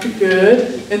like Dr.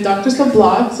 Good and Dr.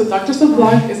 Sablak. So Dr.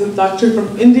 Sablak is a doctor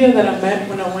from India that I met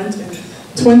when I went in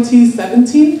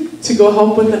 2017 to go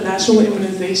help with the National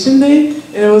Immunization Day.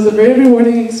 And it was a very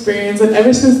rewarding experience. And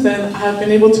ever since then, I have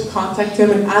been able to contact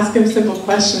him and ask him simple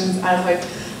questions. I'm like,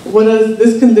 what does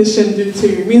this condition do to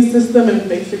your immune system, and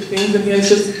basic things? And he has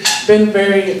just been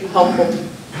very helpful.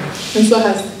 And so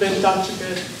has been Dr.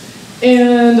 Good.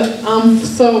 And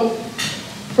so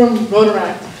from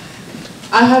Rotaract,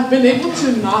 I have been able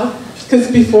to not,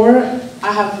 because before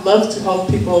I have loved to help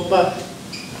people, but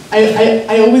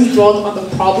I always dwelled on the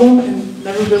problem and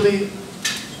never really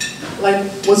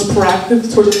was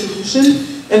proactive toward a solution.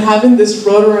 And having this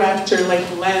Rotaractor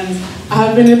lens, I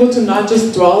have been able to not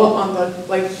just dwell on the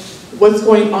what's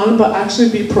going on, but actually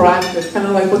be proactive, kind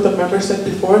of like what the member said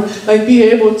before. Be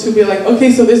able to be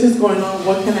okay, so this is going on,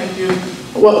 what can I do?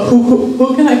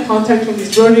 Who can I contact from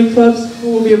these Rotary clubs?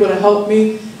 Who will be able to help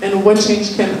me? And what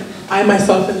change can I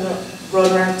myself in the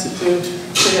Rotaract to do?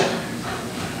 So yeah.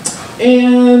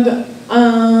 And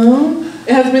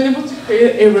it has been able to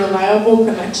create a reliable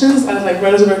connections. I like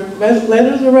letters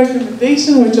of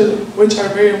recommendation, which are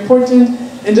very important,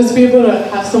 and just be able to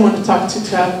have someone to talk to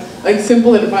have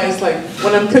simple advice.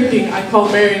 When I'm cooking, I call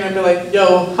Mary and I'd be like,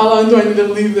 yo, how long do I need to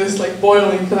leave this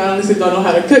boiling, because I honestly don't know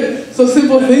how to cook. So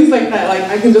simple things like that,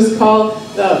 I can just call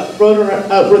the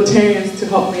Rotarians to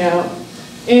help me out.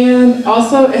 And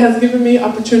also it has given me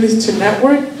opportunities to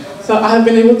network. So I have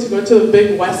been able to go to the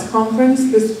Big West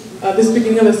conference this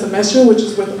beginning of the semester, which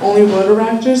is with only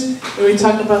Rotaractors, and we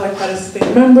talk about how to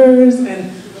stay members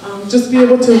and just be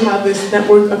able to have this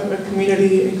network of a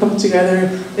community and come together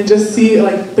and just see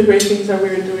the great things that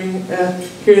we're doing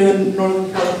here in Northern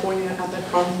California at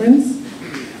that conference.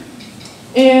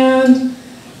 And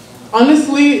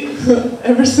honestly,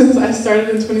 ever since I started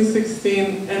in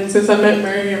 2016, and since I met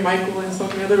Mary and Michael and so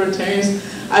many other Rotarians,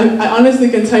 I honestly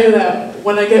can tell you that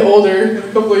when I get older, in a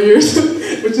couple of years,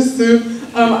 which is soon,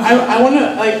 I want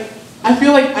to, like, I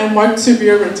feel like I'm marked to be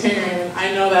a Rotarian.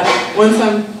 I know that once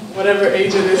I'm whatever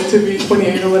age it is to be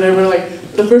 28 or whatever, like,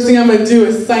 the first thing I'm going to do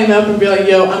is sign up and be like,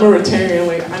 yo, I'm a Rotarian,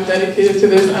 like, I'm dedicated to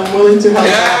this, I'm willing to help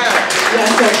out. Yeah,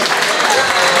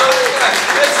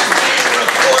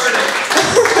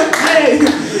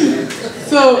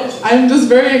 so I'm just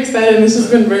very excited, and this has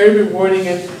been very rewarding,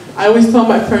 and I always tell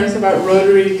my parents about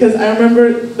Rotary, because I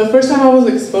remember the first time I was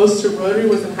exposed to Rotary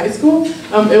was in high school.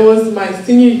 It was my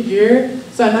senior year,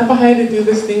 so at Napa High they do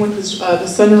this thing with this, the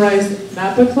Sunrise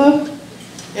Napa Club,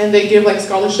 and they give like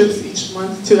scholarships each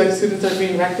month to like students that are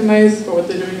being recognized for what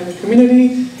they're doing in the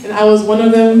community, and I was one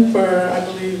of them for, I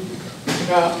believe,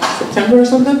 September or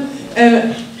something,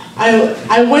 and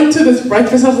I went to this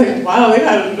breakfast. I was like, wow, they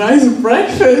had a nice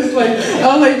breakfast. Like, I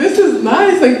was like, this is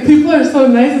nice. Like, people are so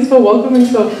nice and so welcoming.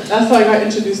 So that's how I got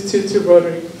introduced to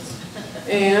Rotary.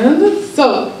 And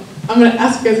so I'm gonna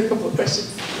ask you guys a couple of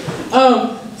questions.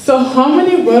 So how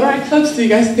many Rotary clubs do you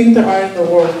guys think there are in the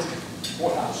world?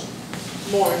 4,000.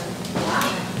 More.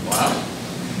 Wow.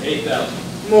 8,000.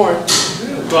 More.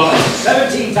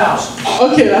 17,000.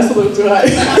 Okay, that's a little too high.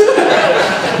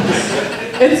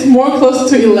 It's more close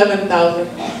to 11,000.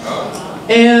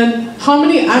 And how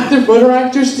many active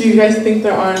Rotaractors do you guys think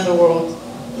there are in the world?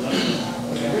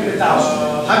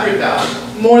 100,000.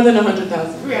 100,000. More than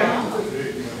 100,000.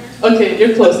 Okay,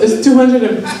 you're close. It's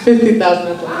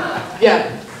 250,000. Yeah.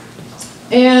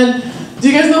 And do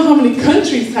you guys know how many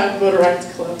countries have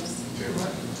Rotaract clubs?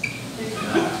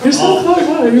 You're so close.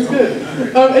 Wow, you're good.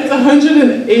 It's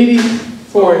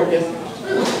 184. Yes.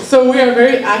 So we are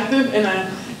very active, and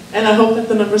I hope that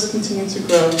the numbers continue to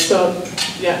grow. So,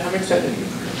 yeah, I'm excited.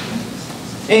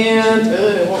 And,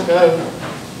 it won't go.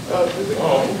 Oh, is it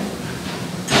going?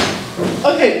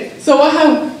 Okay, so what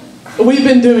have we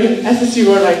been doing, SSU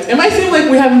Rotaract? It might seem like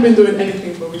we haven't been doing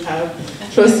anything, but we have.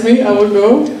 Trust me, I will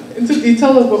go into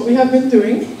detail of what we have been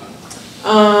doing.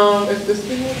 If this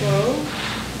thing will go.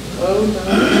 Oh, no.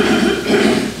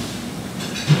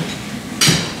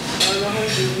 I don't know how to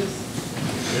do this.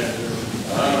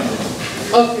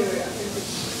 Okay, wait, I think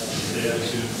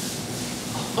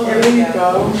oh, there you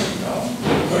go.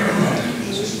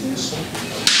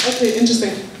 Okay,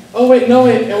 interesting. Oh, wait, no,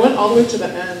 wait, it went all the way to the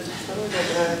end. How do I go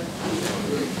back?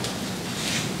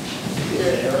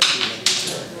 Here.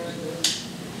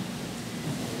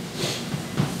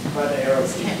 By the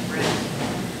arrows can't print.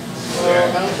 Oh, I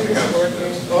don't think it's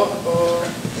working. Oh.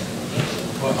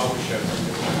 Well, I'll show you.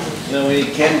 You know, when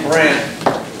you can brand.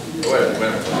 Wait a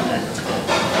minute.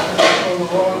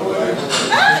 Wrong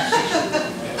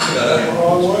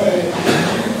way.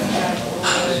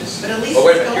 But at least oh,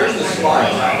 wait a minute, here's the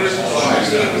slide. Here's the slide.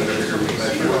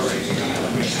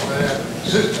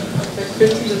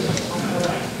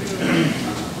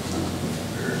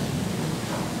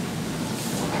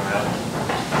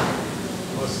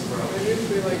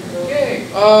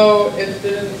 Oh, it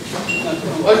didn't.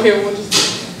 Okay, we'll just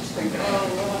think. Oh,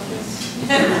 what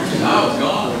happened? Now it's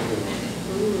gone.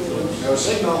 No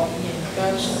signal.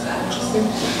 That's interesting.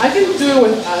 I can do it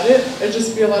without it. It'd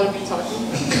just be a lot of me talking.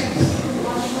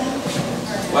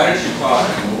 Why don't you talk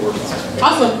and we'll work on it?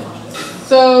 Awesome.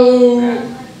 So,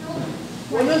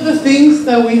 one of the things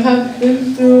that we have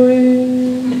been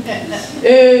doing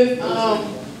is,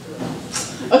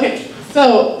 okay,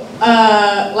 so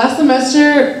last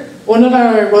semester, one of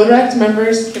our Rotaract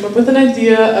members came up with an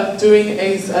idea of doing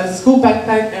a school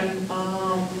backpack and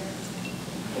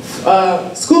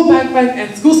school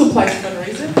supplies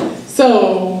fundraiser.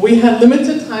 So we had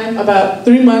limited time, about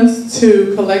 3 months,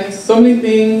 to collect so many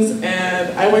things,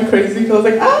 and I went crazy because I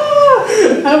was like,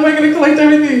 how am I going to collect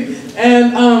everything?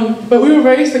 And but we were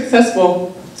very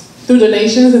successful through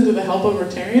donations and through the help of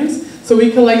Rotarians. So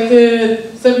we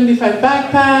collected 75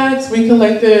 backpacks, we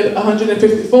collected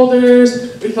 150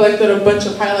 folders, we collected a bunch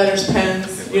of highlighters,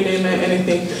 pens, you name it,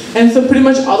 anything. And so pretty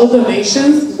much all the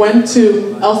donations went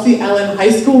to Elsie Allen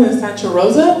High School in Santa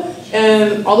Rosa,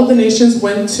 and all the donations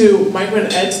went to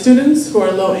migrant ed students who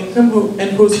are low income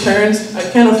and whose parents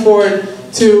can't afford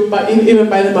to even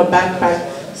buy them a backpack.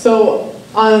 So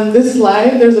on this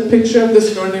slide, there's a picture of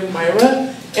this girl named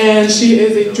Myra, and she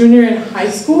is a junior in high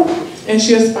school, and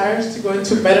she aspires to go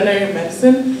into veterinary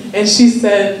medicine. And she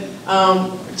said,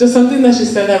 just something that she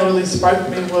said that really sparked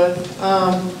me was,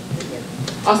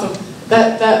 awesome,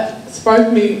 that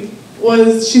sparked me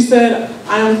was, she said,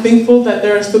 I am thankful that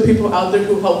there are still people out there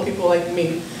who help people like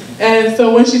me. And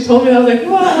so when she told me, I was like,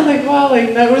 wow,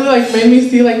 that really made me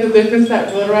see the difference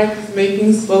that Rotaract is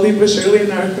making slowly but surely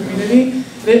in our community.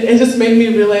 It just made me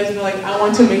realize, you know, like I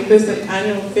want to make this an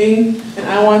annual thing, and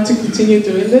I want to continue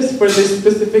doing this for this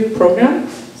specific program.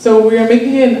 So we are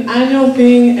making it an annual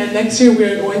thing, and next year we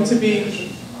are going to be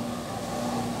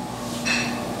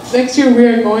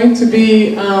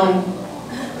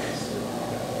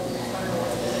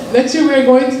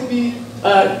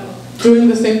doing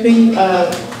the same thing,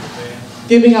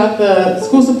 giving out the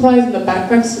school supplies and the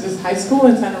backpacks to this high school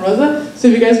in Santa Rosa. So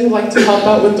if you guys would like to help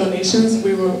out with donations,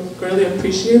 we would greatly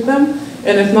appreciate them.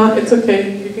 And if not, it's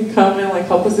okay. You can come and like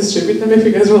help us distribute them if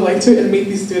you guys would like to and meet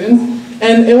these students.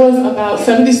 And it was about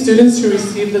 70 students who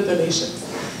received the donations.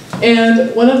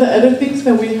 And one of the other things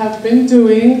that we have been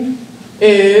doing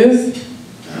is,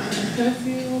 can I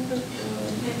see real quick?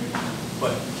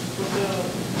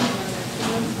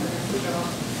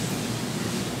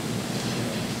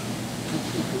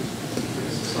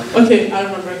 Okay, I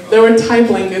remember. There were tie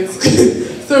blankets.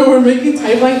 So we're making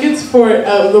tie blankets for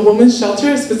the women's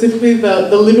shelter, specifically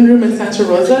the living room in Santa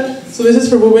Rosa. So this is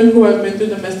for women who have been through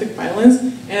domestic violence.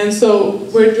 And so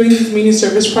we're doing these mini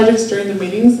service projects during the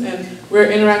meetings, and we're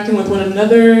interacting with one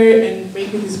another and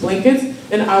making these blankets.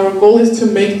 And our goal is to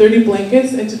make 30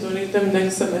 blankets and to donate them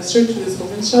next semester to this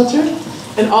women's shelter.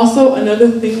 And also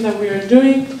another thing that we are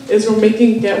doing is we're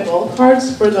making get well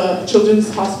cards for the Children's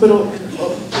Hospital in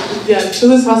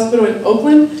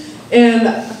Oakland. And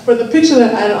for the picture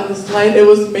that I had on the slide, it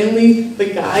was mainly the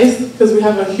guys, because we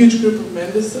have a huge group of men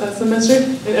this semester.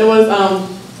 And it was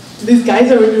these guys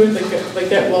that were doing the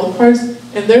get well cards,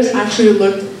 and theirs actually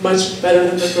looked much better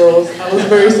than the girls. I was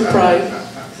very surprised.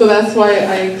 So that's why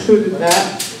I included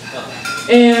that.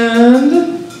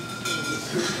 And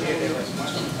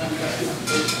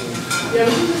yeah,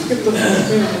 we can just skip the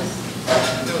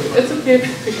photos. It's okay if the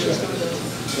picture's going to go.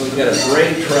 So we got a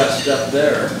brain trust up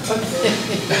there. Okay.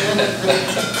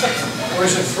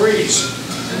 Where's it freeze?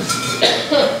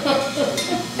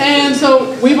 And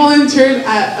so we volunteered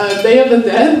at Day of the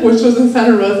Dead, which was in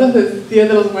Santa Rosa, the Dia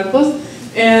de los Muertos.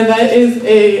 And that is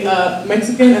a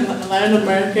Mexican and Latin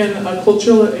American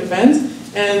cultural event.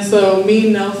 And so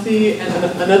me, Nelsie, and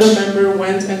another member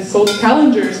went and sold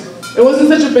calendars. It wasn't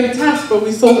such a big task, but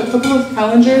we sold a couple of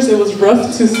calendars. It was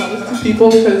rough to sell it to people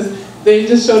because they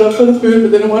just showed up for the food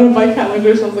but didn't want to buy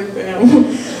calendars. I was like, damn.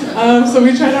 So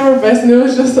we tried our best, and it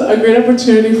was just a great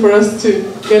opportunity for us to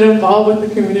get involved with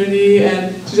the community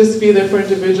and to just be there for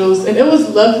individuals. And it was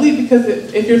lovely because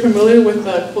if you're familiar with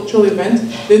the cultural event,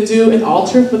 they do an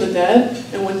altar for the dead,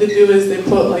 and what they do is they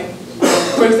put like,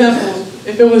 for example,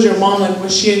 if it was your mom, like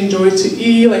what she enjoyed to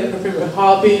eat, like her favorite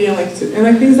hobby, and like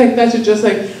things like that to just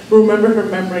like remember her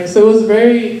memory. So it was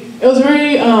very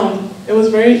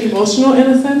emotional in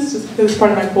a sense, just because it's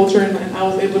part of my culture, and I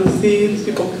was able to see these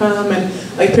people come and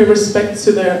like pay respect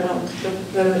to their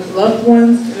loved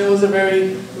ones, and it was a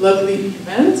very lovely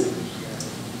event.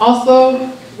 Also,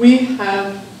 we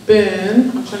have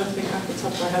been, I'm trying to think off the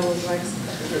top of my head what's next.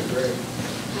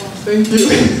 Oh, thank you.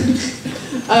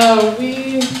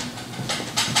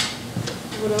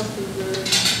 What else is there?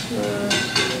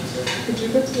 Could you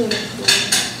go to the next one?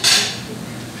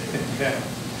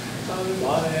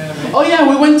 Oh yeah,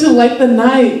 we went to Light the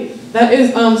Night. That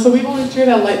is, so we volunteered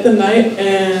at Light the Night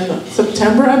in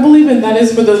September, I believe, and that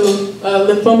is for the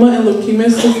Lymphoma and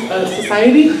Leukemia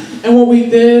Society. And what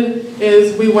we did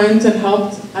is we went and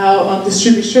helped out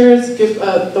distribute shirts, give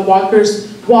the walkers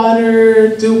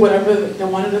water, do whatever they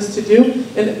wanted us to do.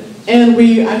 And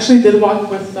we actually did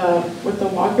walk with the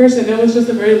walkers, and it was just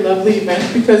a very lovely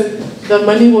event because the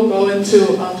money will go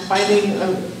into fighting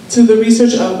to the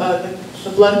research of the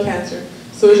blood cancer.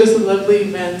 So it was just a lovely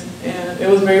event, and it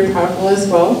was very powerful as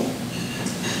well.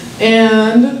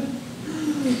 And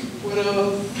what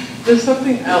else? There's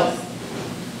something else.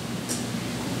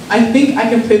 I think I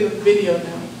can play the video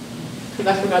now, because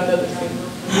I forgot the other thing.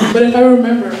 But if I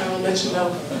remember, I will let you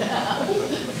know.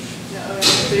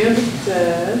 Day of the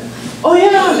Dead. Oh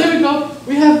yeah, there we go.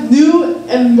 We have new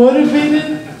and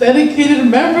motivated, dedicated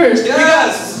members.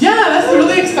 Yes! Yeah, that's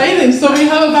really exciting. So we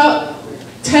have about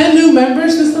 10 new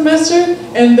members this semester,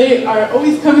 and they are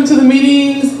always coming to the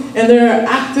meetings, and they're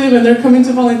active, and they're coming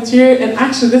to volunteer. And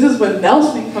actually, this is when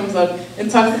Nelsie comes up and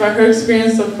talks about her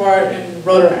experience so far in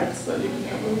Rotaract. So you can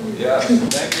come over. Yes,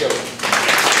 thank you.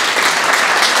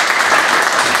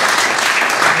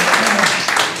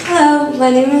 Hello, my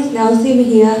name is Nelsie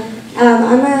Mejia. A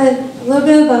little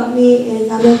bit about me is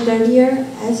I'm a third year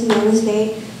at Sonoma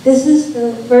State. This is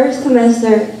the first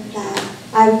semester that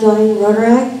I've joined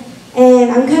Rotaract,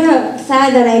 and I'm kind of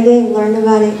sad that I didn't learn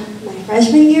about it my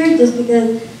freshman year, just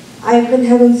because I've been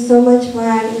having so much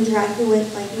fun interacting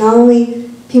with like not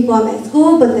only people at my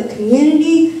school but the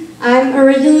community. I'm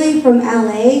originally from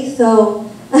LA, so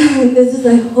this is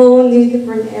a whole new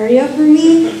different area for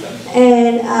me,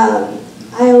 and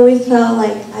I always felt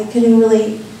like I couldn't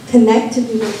really connect to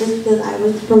people just because I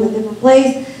was from a different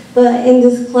place. But in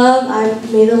this club,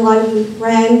 I've made a lot of new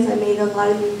friends, I made a lot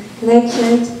of new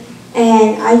connections,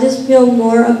 and I just feel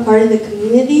more a part of the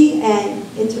community, and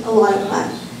it's a lot of fun.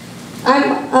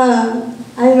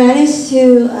 I managed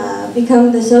to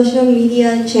become the social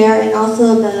media chair and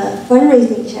also the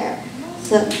fundraising chair.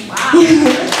 So,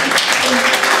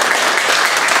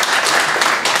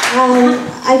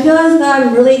 I feel as though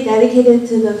I'm really dedicated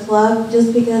to the club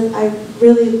just because I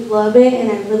really love it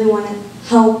and I really want to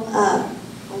help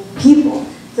people.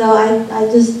 So I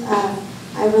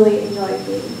really enjoy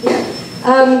being here.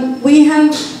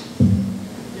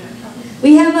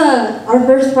 We have our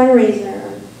first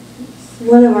fundraiser,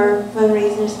 one of our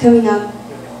fundraisers coming up.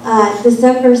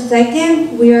 December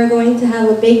 2nd, we are going to have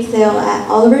a bake sale at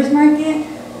Oliver's Market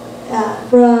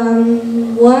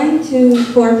from 1 to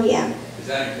 4 p.m. Is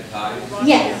that in Cotati?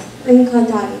 Yes, in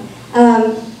Cotati.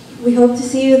 We hope to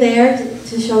see you there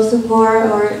to show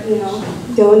support or,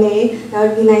 donate. That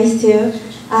would be nice too.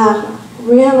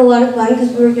 We're gonna have a lot of fun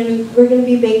because we're gonna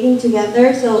be baking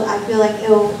together. So I feel like it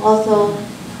will also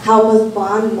help us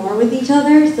bond more with each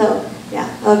other. So yeah,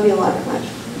 that would be a lot of fun.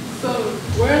 So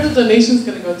where are the donations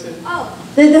gonna go to? Oh,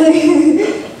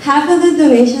 half of the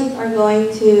donations are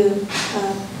going to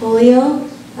polio,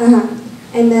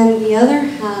 and then the other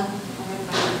half.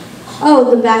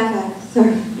 Oh, the backpack,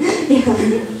 sorry. Yeah.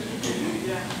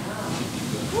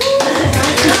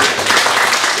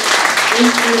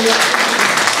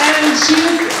 And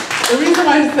the reason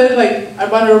why I said I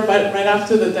bought her right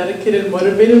after the dedicated,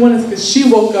 motivated one is because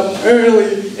she woke up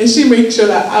early and she made sure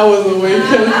that I was awake.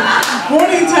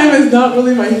 Morning time is not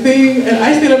really my thing, and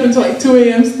I stayed up until 2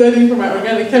 a.m. studying for my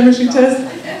organic chemistry test.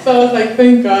 So I was like,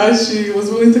 thank God she was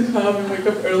willing to come and wake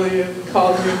up early and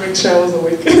call me and make sure I was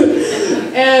awake.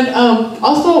 And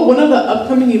also, one of the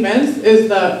upcoming events is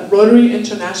the Rotary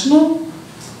International,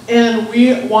 and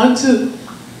we want to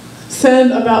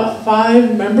send about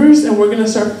 5 members, and we're going to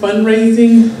start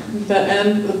fundraising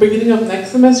the beginning of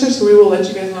next semester, so we will let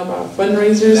you guys know about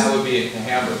fundraisers. That would be in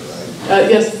Hamburg, right?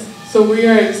 Yes, so we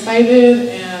are excited,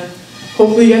 and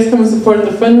hopefully you guys come and support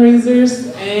the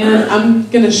fundraisers, and I'm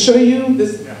going to show you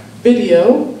this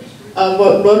video of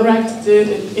what Rotaract did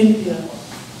in India.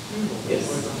 Yes.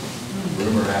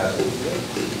 Rumor has it.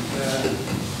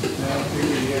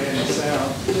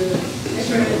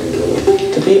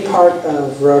 To be part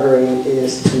of Rotary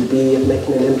is to be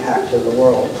making an impact in the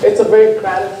world. It's a very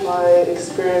gratifying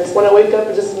experience. When I wake up,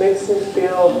 it just makes me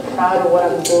feel proud of what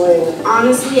I'm doing.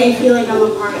 Honestly, I feel like I'm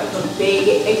a part of a big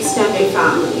extended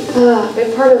family.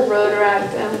 Being part of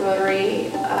Rotaract and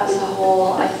Rotary as a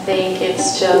whole, I think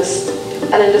it's just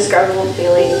an indescribable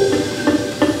feeling.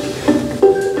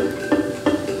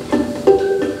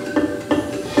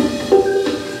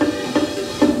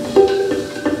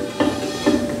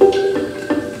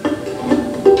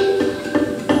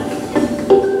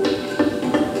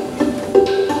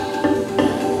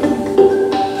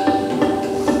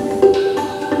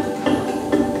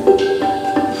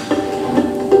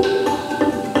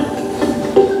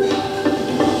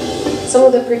 Some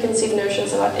of the preconceived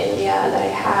notions about India that I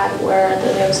had were that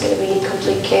there was going to be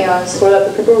complete chaos. Or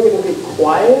that the people were going to be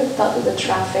quiet. Thought that the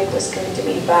traffic was going to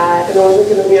be bad. And it wasn't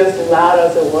going to be as loud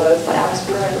as it was. But I was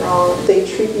proven wrong. They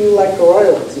treat you like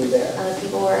royalty there. And the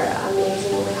people were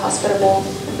amazingly hospitable.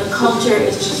 The culture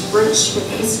is just rich with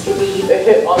history. It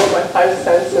hit all of my 5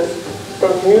 senses.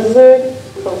 From music,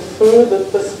 from food,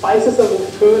 the spices of the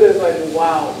food is like,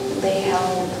 wow. They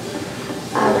held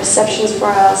receptions for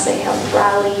us, they held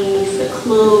rallies. The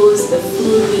clothes, the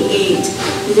food we ate,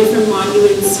 the different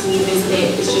monuments we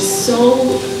visited, it's just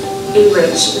so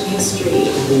enriched with history.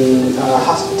 The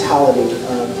hospitality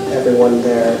of everyone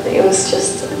there. It was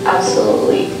just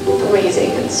absolutely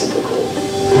amazing and super cool.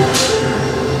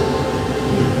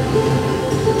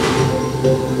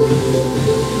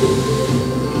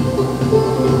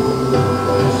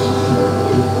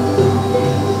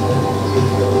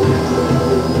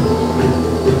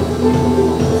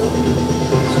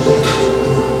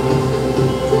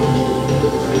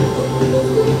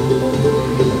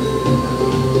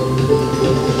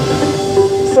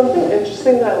 Something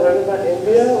interesting that I learned about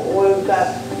India was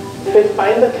that they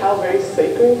find the cow very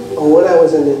sacred. When I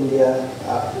was in India,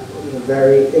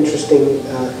 very interesting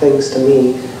things to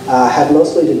me had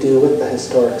mostly to do with the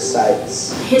historic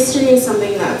sites. History is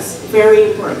something that's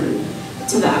very important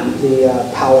to them.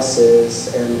 The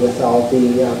palaces and with all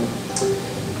the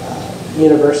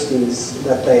universities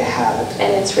that they had.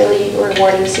 And it's really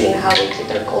rewarding seeing how they keep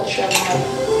their culture alive.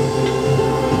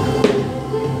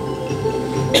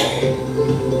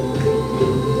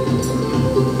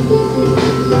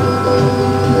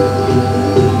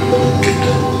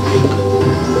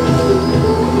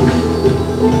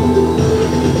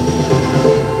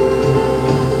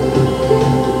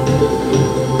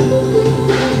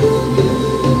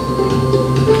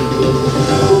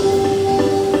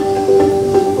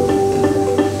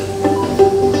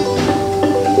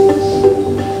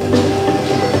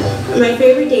 My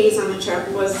favorite days on the trip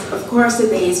was, of course, the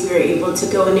days we were able to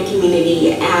go in the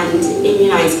community and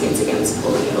immunize kids against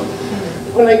polio.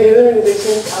 When I gave the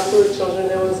immunizations out to the children,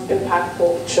 it was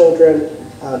impactful. Children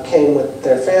came with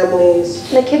their families.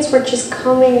 The kids were just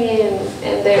coming in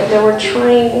and they were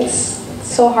trying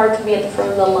so hard to be at the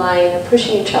front of the line and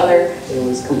pushing each other. It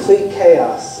was complete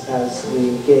chaos as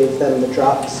we gave them the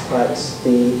drops, but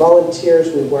the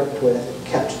volunteers we worked with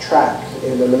kept track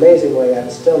in an amazing way. I'm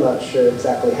still not sure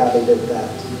exactly how they did that.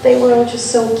 They were all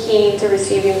just so keen to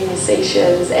receive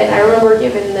immunizations, and I remember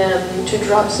giving them 2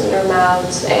 drops in their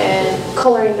mouths and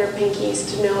coloring their pinkies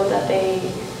to know that they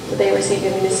received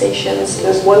immunizations.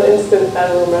 There's one instance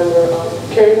that I remember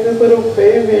carrying this little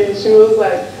baby. She was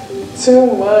like 2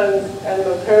 months, and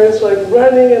the parents were like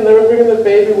running, and they were bringing the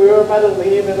baby. We were about to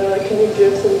leave, and they're like, "Can you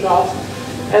give some drops?"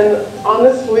 And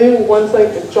honestly, once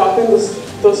like dropping those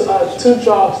 2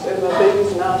 drops in the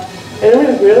baby's mouth, I didn't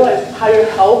really realize how you're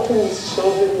helping these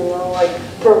children, you know, like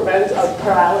prevent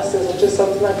paralysis, which is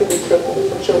something that could be crippling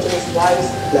for children's lives.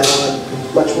 Now I'm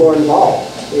much more involved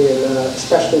in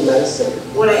specialty medicine.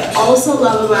 What I also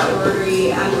love about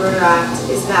Rotary and Rotaract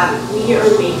is that we are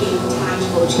making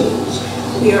tangible change.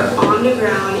 We are on the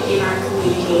ground in our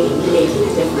community making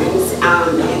a difference,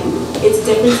 and it's a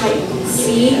difference that you can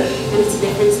see, and it's a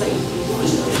difference that you can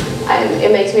feel.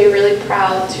 It makes me really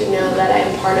proud to know that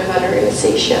I'm part of an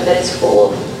organization that is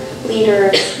full of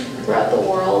leaders throughout the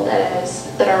world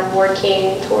that are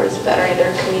working towards bettering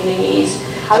their communities.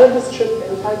 How did this trip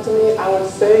impact me? I would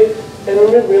say I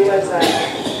really realized that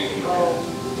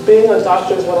being a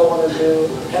doctor is what I want to do,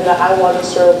 and that I want to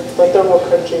serve the third world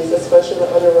countries, especially the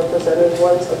underrepresented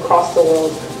ones across the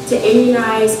world. To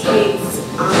immunize kids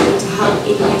and to help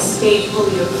India stay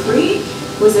polio-free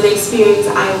was an experience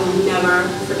I will never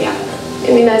forget.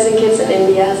 Immunizing kids in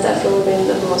India has definitely been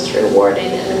the most rewarding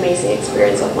and amazing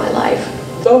experience of my life.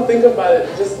 Don't think about it,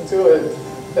 just do it.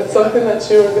 It's something that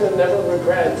you are going to never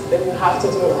regret, and you have to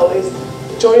do it. At least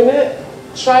join it,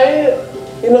 try it,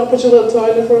 you know, put your little toe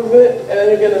in it for a bit, and then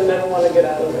you're going to never want to get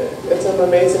out of it. It's an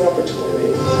amazing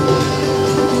opportunity.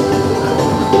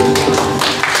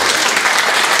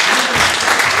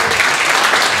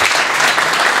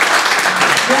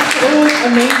 It was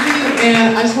amazing,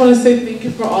 and I just want to say thank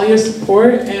you for all your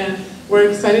support, and we're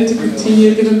excited to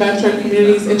continue giving back to our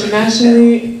communities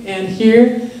internationally and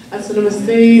here at Sonoma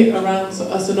State, around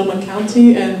Sonoma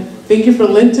County, and thank you for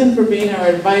Linton for being our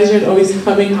advisor and always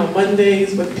coming on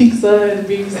Mondays with pizza and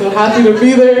being so happy to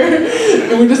be there.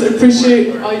 And we just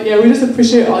appreciate,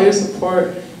 all your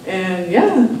support, and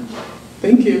yeah,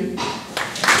 thank you.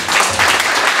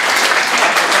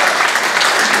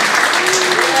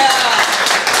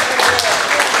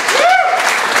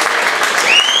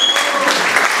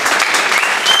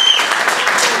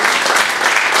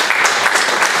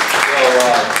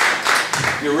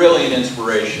 You're really an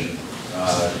inspiration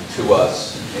to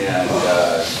us, and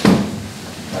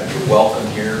you're welcome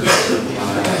here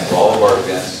for all of our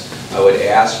events. I would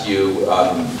ask you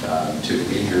to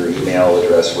leave your email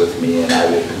address with me, and I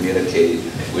will communicate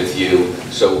with you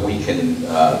so we can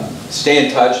stay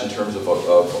in touch in terms of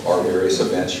our various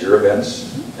events, your events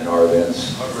and our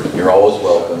events. You're always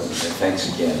welcome, and thanks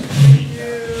again.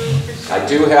 I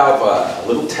do have a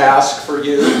little task for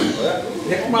you.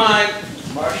 Pick mine.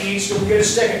 Marty needs to get a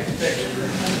sticker.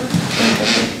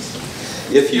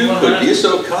 If you could be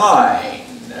so kind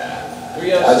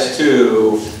as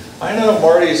to, I know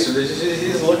Marty's,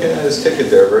 he's looking at his ticket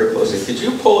there very closely. Could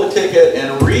you pull a ticket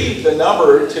and read the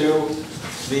number to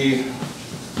the,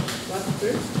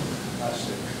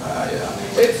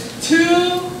 yeah. It's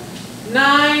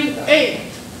 298.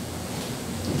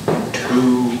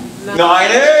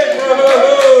 298.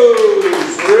 Woohoo!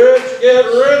 Rich get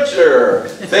richer.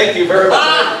 Thank you very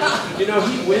much. You know,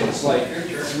 he wins like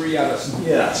 3 out of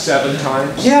 7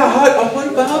 times. Yeah, what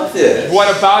about this? What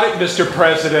about it, Mr.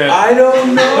 President? I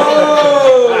don't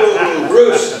know.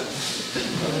 Bruce.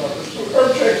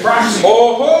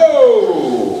 Oh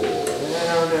ho!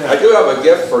 I do have a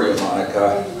gift for you,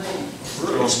 Monica.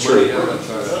 It's true.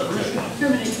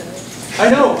 I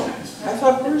know. I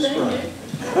thought Bruce won.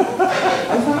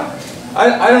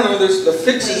 I don't know, the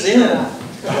fix is in.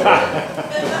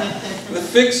 The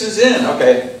fix is in,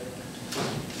 okay.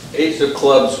 Ace of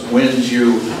clubs wins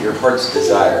you your heart's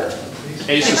desire.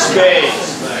 Ace of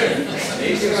spades.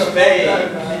 Ace of spades.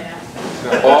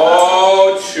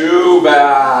 Oh, too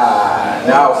bad.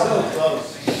 Now,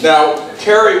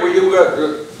 Terry, were you?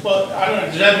 Well, I don't know.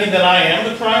 Does that mean that I am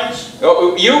the prize?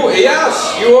 Oh,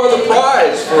 yes, you are the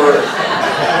prize for.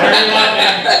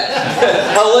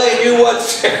 Elaine, you won.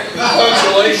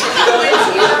 Congratulations.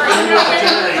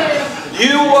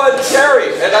 You won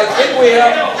Terry, and I think we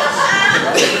have.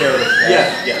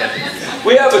 Yeah.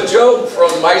 We have a joke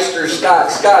from Meister Scott.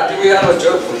 Scott, do we have a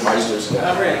joke from Meister Scott?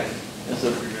 Not really.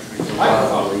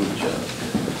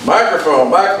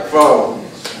 Microphone.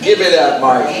 Give me that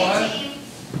mic.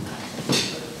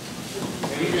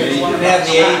 You didn't have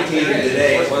the A-team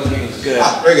today. It wasn't as good.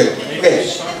 Very good. Okay.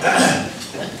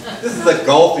 This is a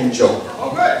golfing joke,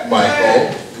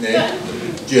 Michael,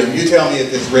 Nick, Jim. You tell me if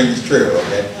this rings true,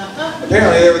 okay?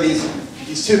 Apparently there were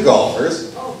these two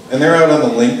golfers, and they're out on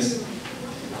the links,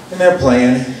 and they're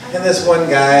playing, and this one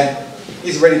guy,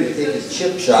 he's ready to take his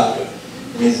chip shot,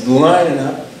 and he's lining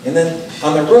up, and then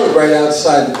on the road right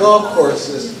outside the golf course,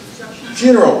 this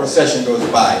funeral procession goes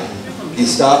by. He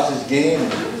stops his game,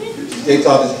 and he takes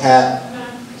off his hat,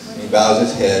 and he bows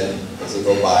his head as they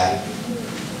go by.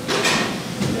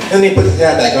 And then he puts his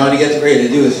hat back on, he gets ready to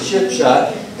do his chip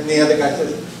shot, and the other guy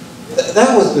says,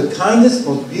 "That was the kindest,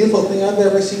 most beautiful thing I've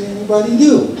ever seen anybody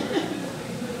do."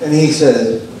 And he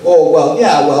says, "Oh, well,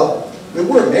 yeah, well, we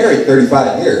were married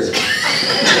 35 years. Good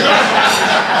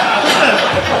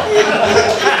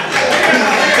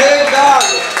dog.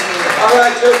 All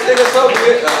right, Joe, take us over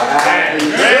here. Happy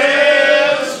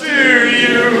trails to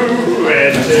you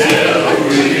and till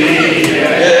we meet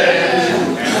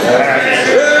again. Happy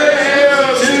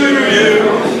trails to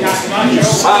you,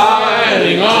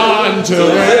 smiling on to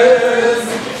this.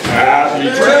 Happy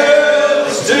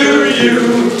trails to you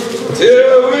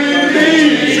till we